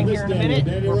through the line here in a minute.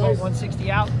 We're about 160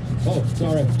 out. Oh,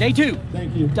 sorry. Day 2,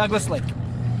 Thank you. Douglas Lake.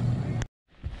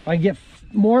 If I get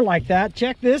more like that,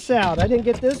 check this out. I didn't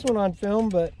get this one on film,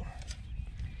 but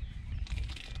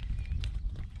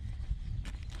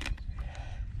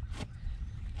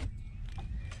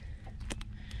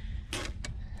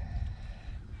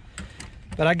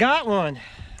I got one,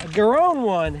 a grown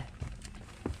one.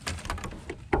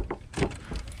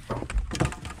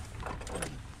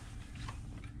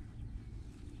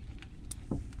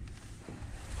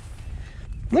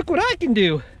 Look what I can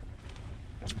do.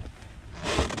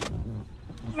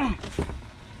 Oh,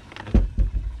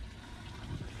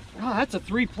 that's a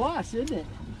 3+, isn't it?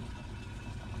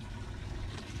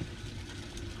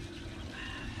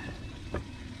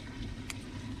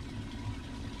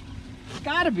 It's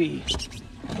gotta be.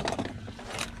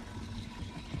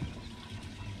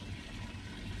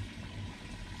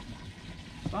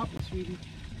 Stop it, sweetie.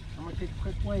 I'm gonna take a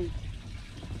quick wait.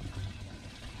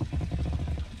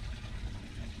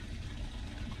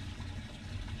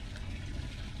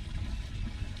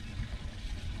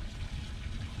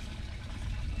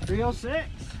 $306.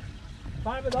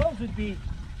 5 of those would be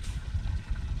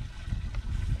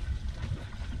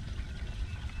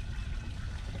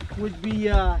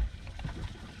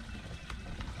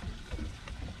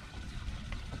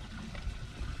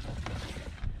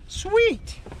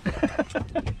sweet.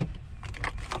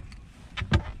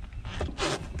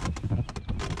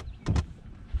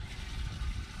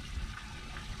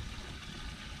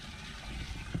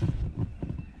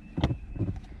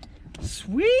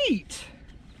 Sweet.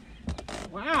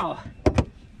 Wow,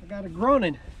 I got a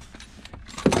groaning.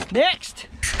 Next.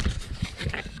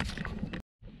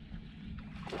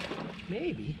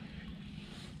 Maybe.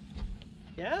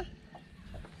 Yeah?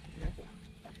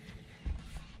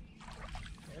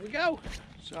 There we go.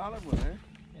 Solid one there.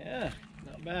 Yeah,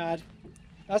 not bad.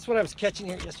 That's what I was catching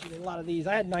here yesterday, a lot of these.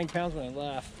 I had 9 pounds when I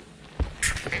left.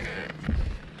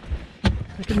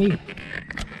 Look at me.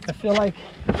 I feel like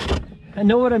I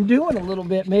know what I'm doing a little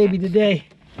bit maybe today.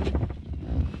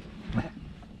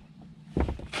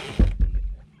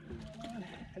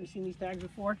 Have you seen these tags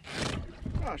before?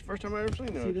 Gosh, first time I've ever seen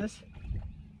those. See this?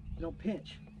 They don't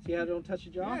pinch. See how they don't touch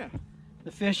the jaw? Yeah.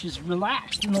 The fish is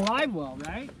relaxed in the live well,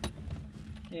 right?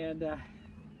 And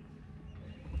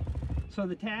so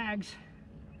the tags,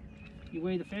 you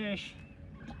weigh the fish,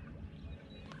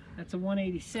 that's a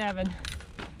 187,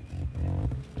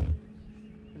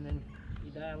 and then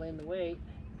you dial in the weight,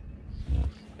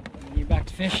 and you're back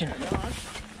to fishing. Gosh,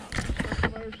 first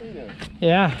time I've ever seen those.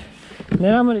 Yeah. And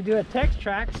then I'm going to do a text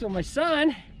track so my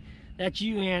son, that's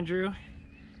you, Andrew,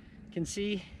 can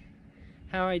see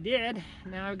how I did.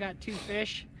 Now I've got 2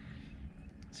 fish,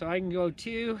 so I can go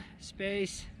 2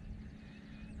 space,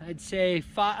 I'd say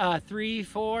 5, 3,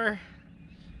 4,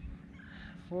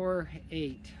 4,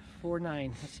 8, 4,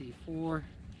 9. Let's see, 4-09.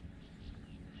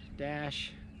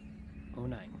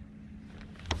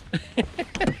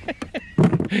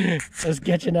 Let's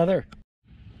catch another.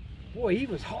 Boy, he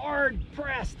was hard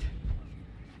pressed.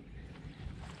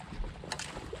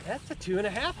 That's a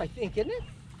 2.5, I think, isn't it?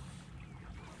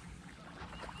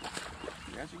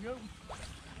 That's a good one.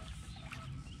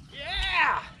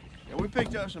 Yeah! Yeah, we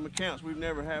picked up some accounts we've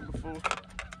never had before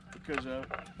because of.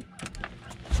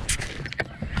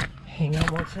 Hang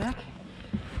on one sec.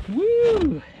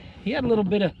 Woo! He had a little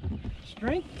bit of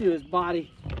strength to his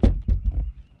body.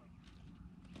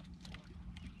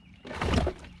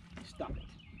 Stop it.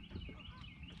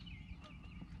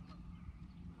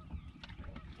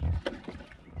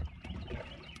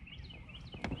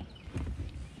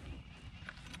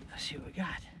 Let's see what we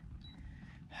got.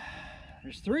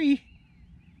 There's 3.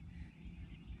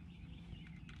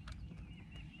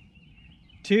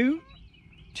 2,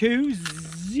 2,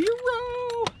 0.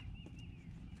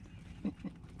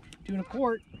 2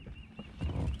 1/4.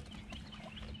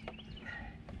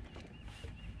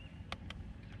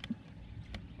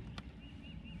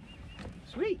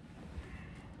 Sweet.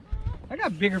 I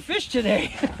got bigger fish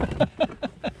today.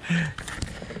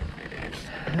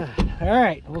 All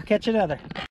right, we'll catch another.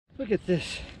 Look at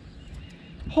this.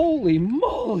 Holy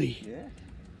moly. Yeah.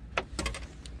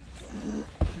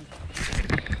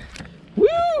 Woo!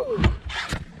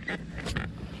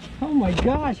 Oh my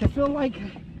gosh, I feel like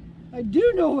I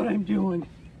do know what I'm doing.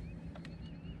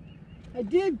 I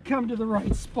did come to the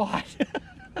right spot.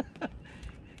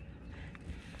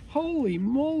 Holy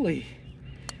moly.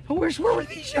 Oh, where were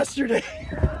these yesterday?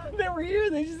 They were here,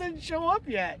 they just didn't show up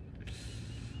yet.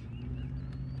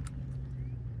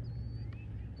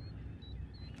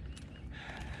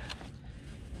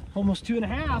 Almost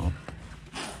 2.5.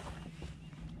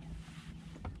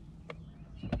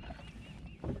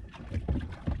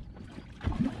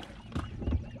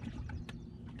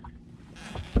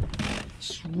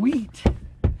 Sweet.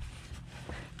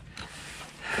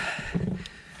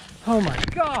 Oh my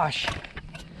gosh.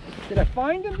 Did I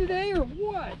find him today or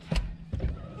what? I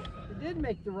did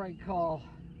make the right call.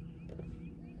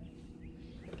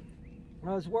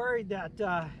 I was worried that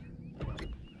that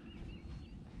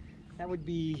would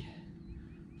be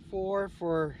 4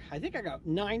 for, I think I got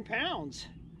 9 pounds.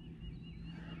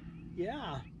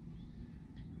 Yeah.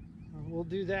 We'll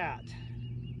do that.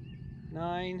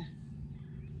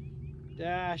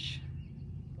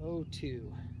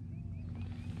 9-02.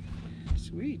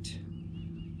 Sweet.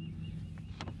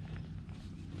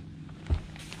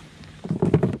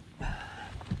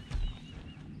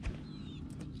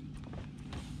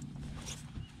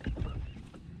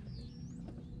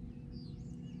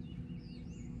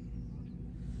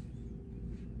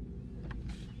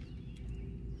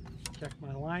 Check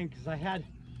my line because I had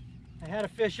a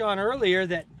fish on earlier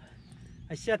that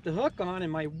I set the hook on,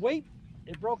 and my weight,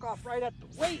 it broke off right at the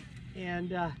weight,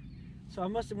 and so I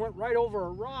must have went right over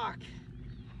a rock,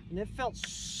 and it felt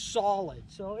solid.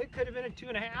 So it could have been a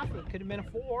 2.5, it could have been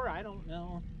a 4, I don't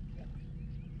know.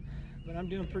 But I'm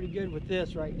doing pretty good with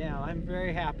this right now. I'm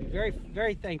very happy,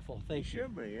 very thankful. Thank you.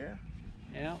 Should be, yeah.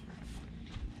 Yeah.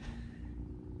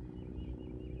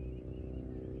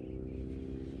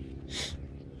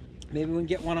 Maybe we can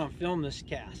get one on film this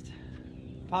cast.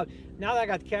 Probably, now that I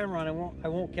got the camera on, I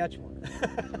won't catch one.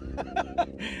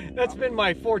 That's been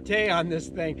my forte on this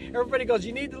thing. Everybody goes,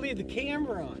 you need to leave the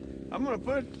camera on. I'm gonna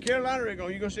put Carolina rig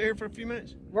on. You gonna sit here for a few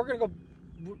minutes? We're gonna go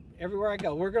everywhere I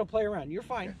go. We're gonna play around. You're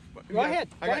fine. Okay. Go ahead.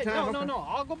 I Go got ahead. time. No.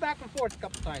 I'll go back and forth a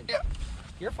couple times. Yeah.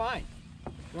 You're fine.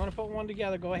 You want to put one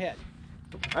together? Go ahead.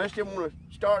 I just didn't want to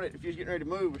start it if you're getting ready to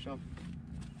move or something.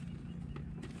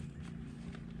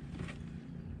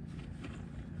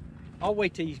 I'll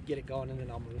wait till you get it going and then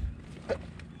I'll move.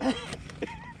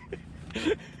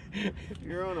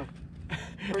 You're on a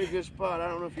pretty good spot. I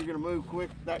don't know if you're gonna move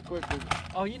that quickly.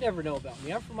 Oh, you never know about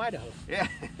me. I'm from Idaho. Yeah.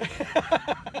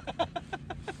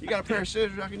 You got a pair of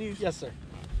scissors I can use? Yes, sir.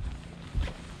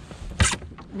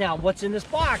 Now, what's in this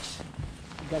box?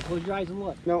 You gotta close your eyes and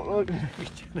look. No, look.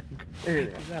 There it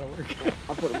is. That'll work.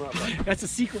 I'll put them up. That's a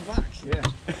secret box. Yeah.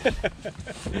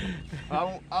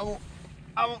 I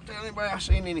won't tell anybody I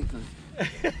seen anything.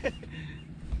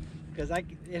 Because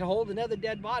it holds another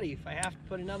dead body if I have to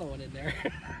put another one in there.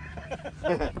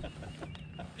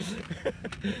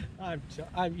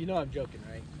 You know I'm joking,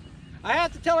 right? I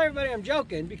have to tell everybody I'm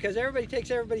joking because everybody takes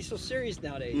everybody so serious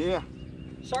nowadays. Yeah.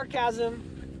 Sarcasm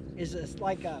is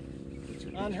like a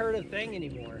unheard of thing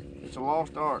anymore. It's a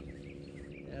lost art.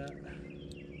 Yeah.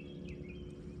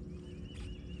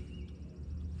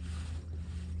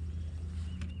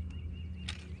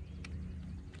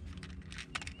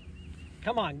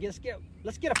 Come on, let's get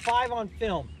a 5 on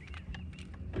film.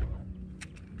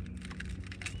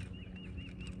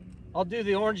 I'll do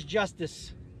the orange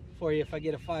justice for you if I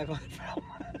get a 5 on film.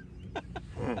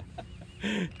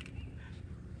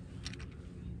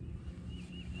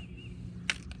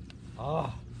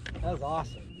 Oh, that was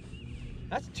awesome.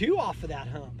 That's 2 off of that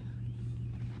hump.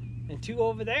 And 2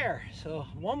 over there. So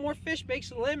 1 more fish makes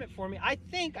the limit for me. I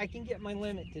think I can get my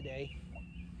limit today.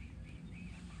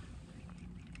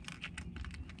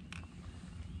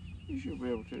 You should be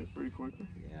able to pretty quickly.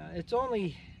 Yeah, it's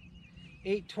only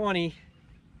 8:20.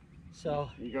 So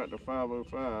you got the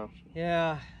 505.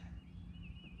 yeah,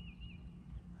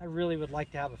 I really would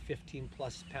like to have a 15+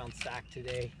 pound sack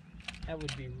today. That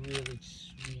would be really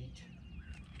sweet,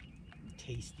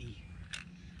 tasty.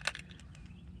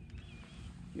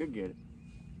 You'll get it,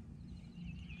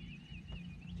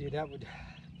 dude. That would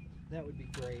be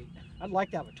great. I'd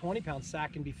like to have a 20-pound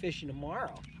sack and be fishing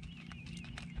tomorrow.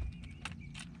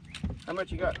 How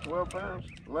much you got? 12 pounds?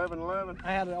 11?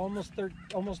 I had almost 12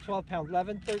 pounds,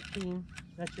 11, 13.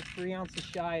 That's just 3 ounces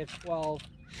shy of 12.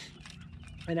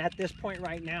 And at this point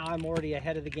right now, I'm already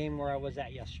ahead of the game where I was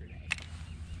at yesterday.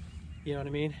 You know what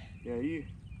I mean? Yeah,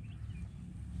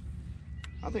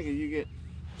 I think if you get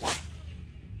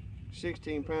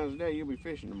 16 pounds a day, you'll be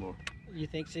fishing tomorrow. You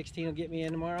think 16 will get me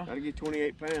in tomorrow? That'll get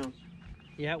 28 pounds.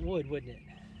 Yeah, it would, wouldn't it?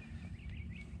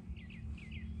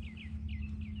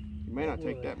 It may not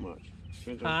take that much.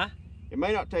 Depends on, Huh? It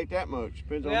may not take that much.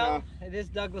 Depends on Well, it is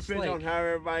Douglas depends Lake. on how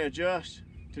everybody adjusts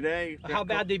today. How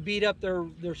bad they beat up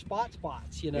their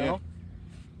spots, you know?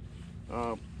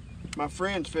 Yeah. My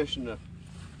friend's fishing the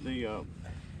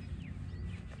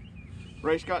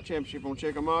Ray Scott Championship on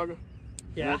Chickamauga.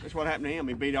 Yeah. That's what happened to him.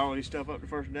 He beat all these stuff up the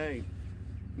first day.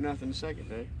 Nothing the second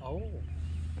day. Oh.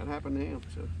 That happened to him.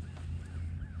 So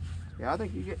yeah, I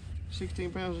think you get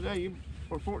 16 pounds a day,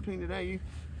 or 14 a day, you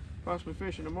possibly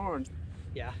fishing tomorrow.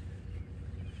 Yeah.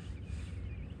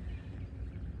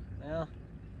 Well,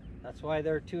 that's why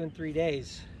they're 2 and 3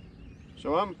 days.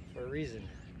 So I'm for a reason.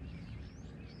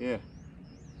 Yeah.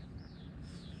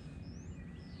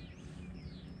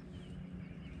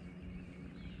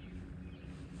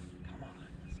 Come on,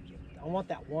 let's get it. I want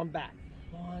that one back.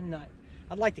 One night.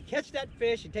 I'd like to catch that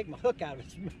fish and take my hook out of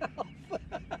its mouth.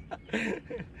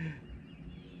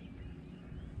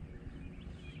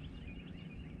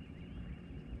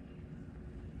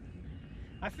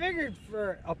 I figured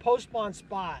for a post-spawn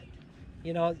spot,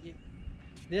 you know,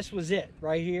 this was it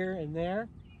right here and there,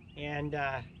 and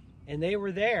they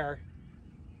were there,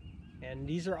 and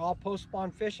these are all post-spawn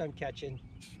fish I'm catching,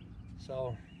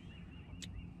 so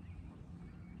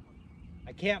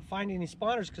I can't find any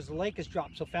spawners because the lake has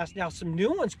dropped so fast. Now some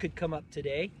new ones could come up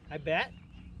today, I bet.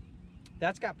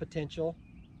 That's got potential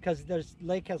because the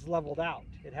lake has leveled out.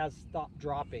 It has stopped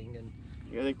dropping, and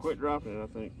yeah, they quit dropping it, I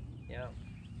think. yeah.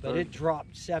 But it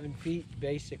dropped 7 feet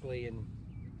basically in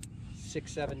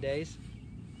 6-7 days.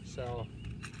 So,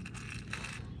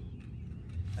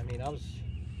 I mean, I was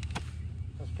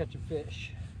catching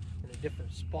fish in a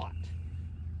different spot.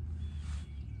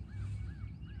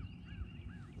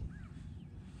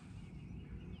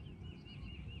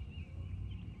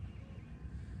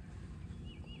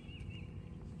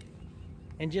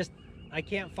 And just, I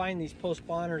can't find these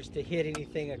post-spawners to hit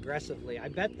anything aggressively. I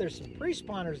bet there's some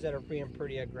pre-spawners that are being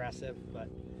pretty aggressive, but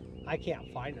I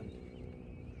can't find them.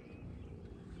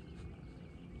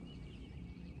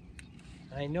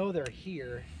 I know they're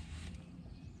here.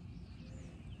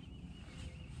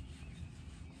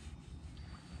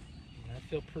 And I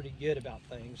feel pretty good about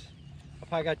things. I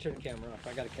probably got to turn the camera off.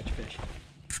 I got to catch fish.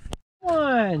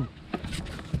 One!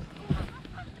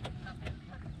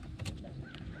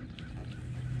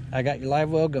 I got your live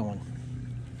well going.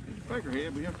 It's a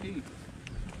peckerhead, we have to eat.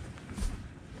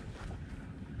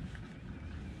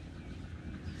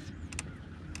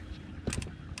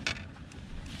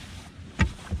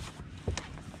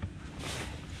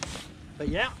 But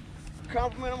yeah.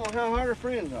 Compliment them on how hard our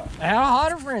friends are. How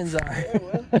hot our friends are. Yeah,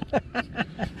 well.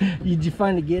 Did you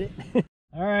finally get it?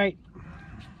 All right.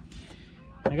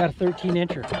 I got a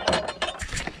 13-incher.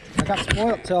 I got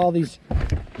spoiled to all these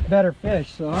better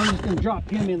fish, so I'm just going to drop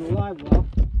him in the live well.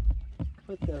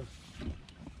 Put the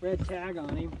red tag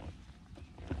on him.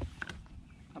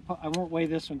 I won't weigh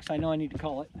this one because I know I need to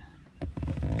call it.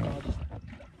 So I'll just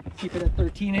keep it at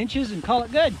 13 inches and call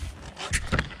it good.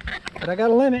 But I got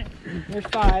a limit. There's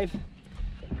 5.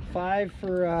 5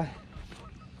 for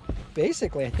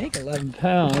basically I think 11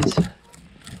 pounds.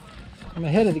 I'm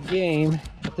ahead of the game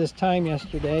at this time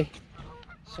yesterday,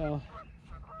 so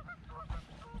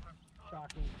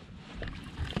shocking.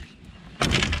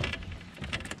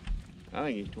 I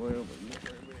think he's 12, but not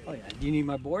very big. Oh yeah, do you need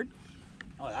my board?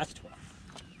 Oh, that's 12.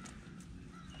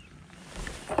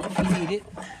 If you need it.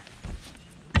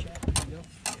 Check, there you go.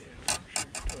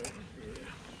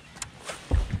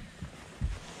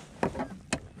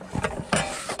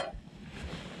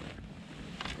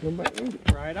 Come back in.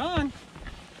 Right on.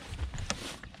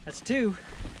 That's 2.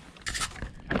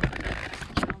 I'm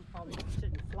probably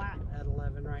sitting flat at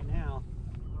 11 right now.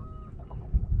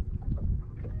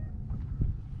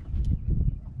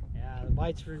 Yeah, the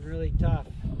bites were really tough.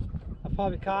 I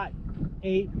probably caught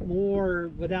 8 more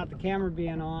without the camera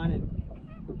being on, and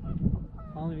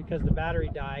only because the battery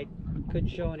died. Couldn't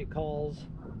show any calls.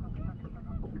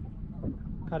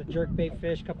 Caught a jerkbait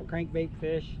fish, couple crankbait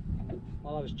fish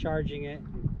while I was charging it.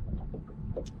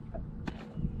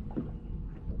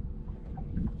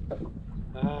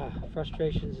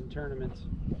 Frustrations in tournaments.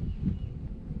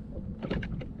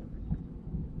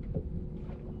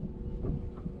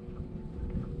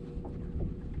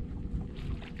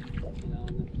 You know,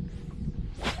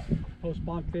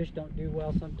 post-spawn fish don't do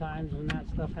well sometimes when that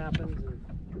stuff happens, and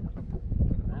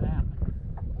that happens.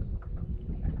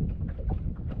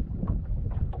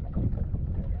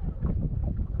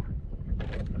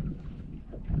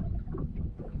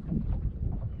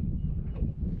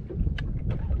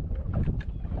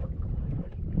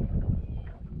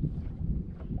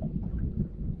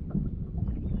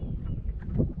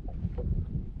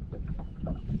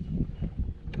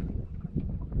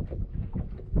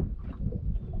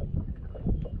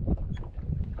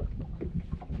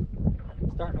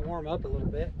 Starting to warm up a little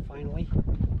bit, finally.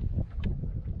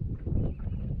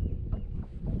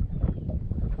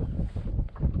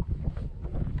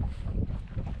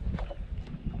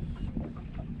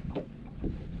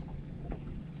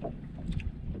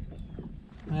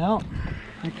 Well,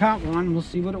 I caught one. We'll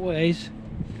see what it weighs.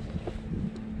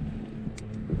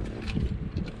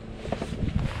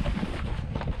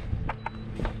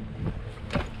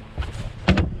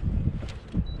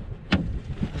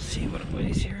 Let's see what it weighs.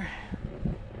 sideways here.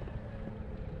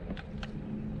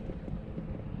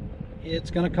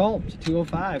 It's gonna culp to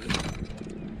 205.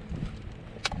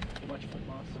 Watch foot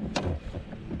loss.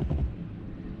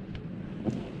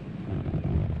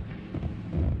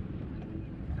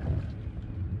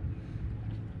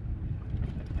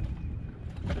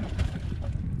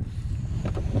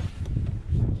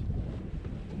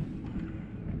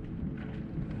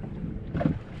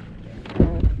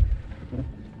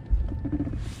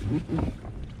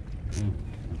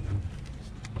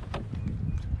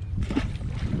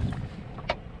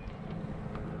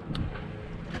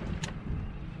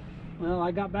 Well,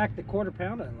 I got back the quarter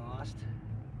pound I lost.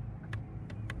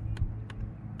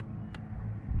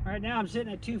 Right now I'm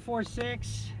sitting at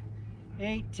 246,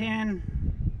 8, 10,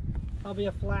 probably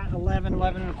a flat 11,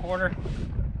 11 and a quarter.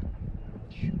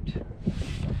 Shoot.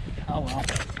 Oh well.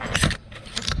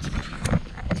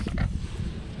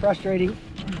 Frustrating.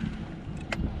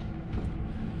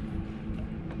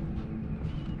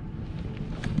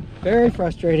 Very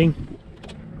frustrating.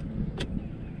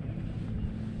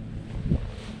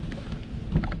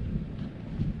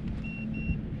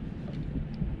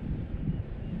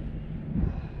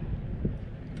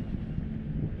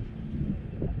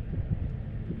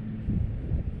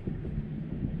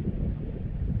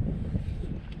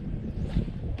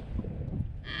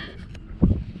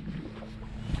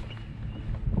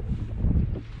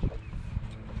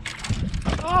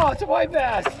 Oh, it's a white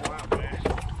bass.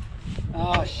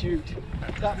 Oh shoot.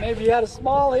 Thought maybe you had a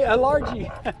largie.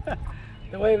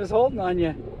 The way it was holding on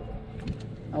you.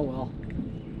 Oh well.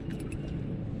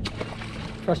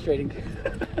 Frustrating.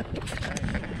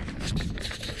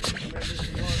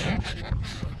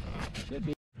 Should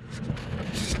be.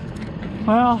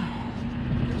 Well,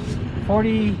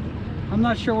 40, I'm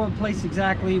not sure what place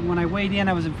exactly. When I weighed in,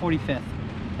 I was in 45th.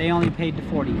 They only paid to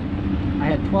 40. I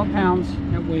had 12 pounds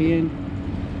at weigh-in,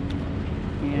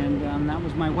 and that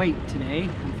was my weight today.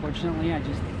 Unfortunately,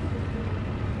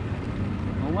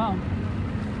 oh well.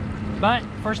 But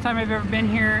first time I've ever been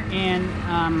here in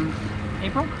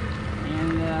April,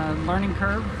 and the learning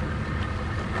curve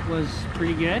was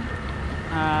pretty good.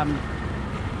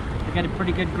 I got a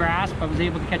pretty good grasp. I was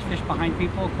able to catch fish behind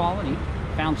people, quality.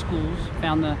 Found schools,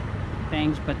 found the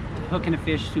things, but hooking a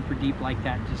fish super deep like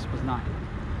that just was not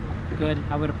good.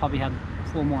 I would have probably had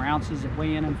 4 more ounces at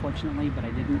weigh-in, unfortunately, but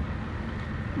I didn't.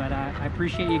 But I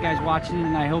appreciate you guys watching,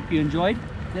 and I hope you enjoyed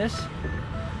this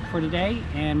for today.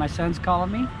 And my son's calling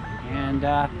me, and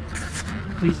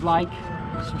please like,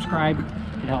 subscribe,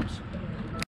 it helps.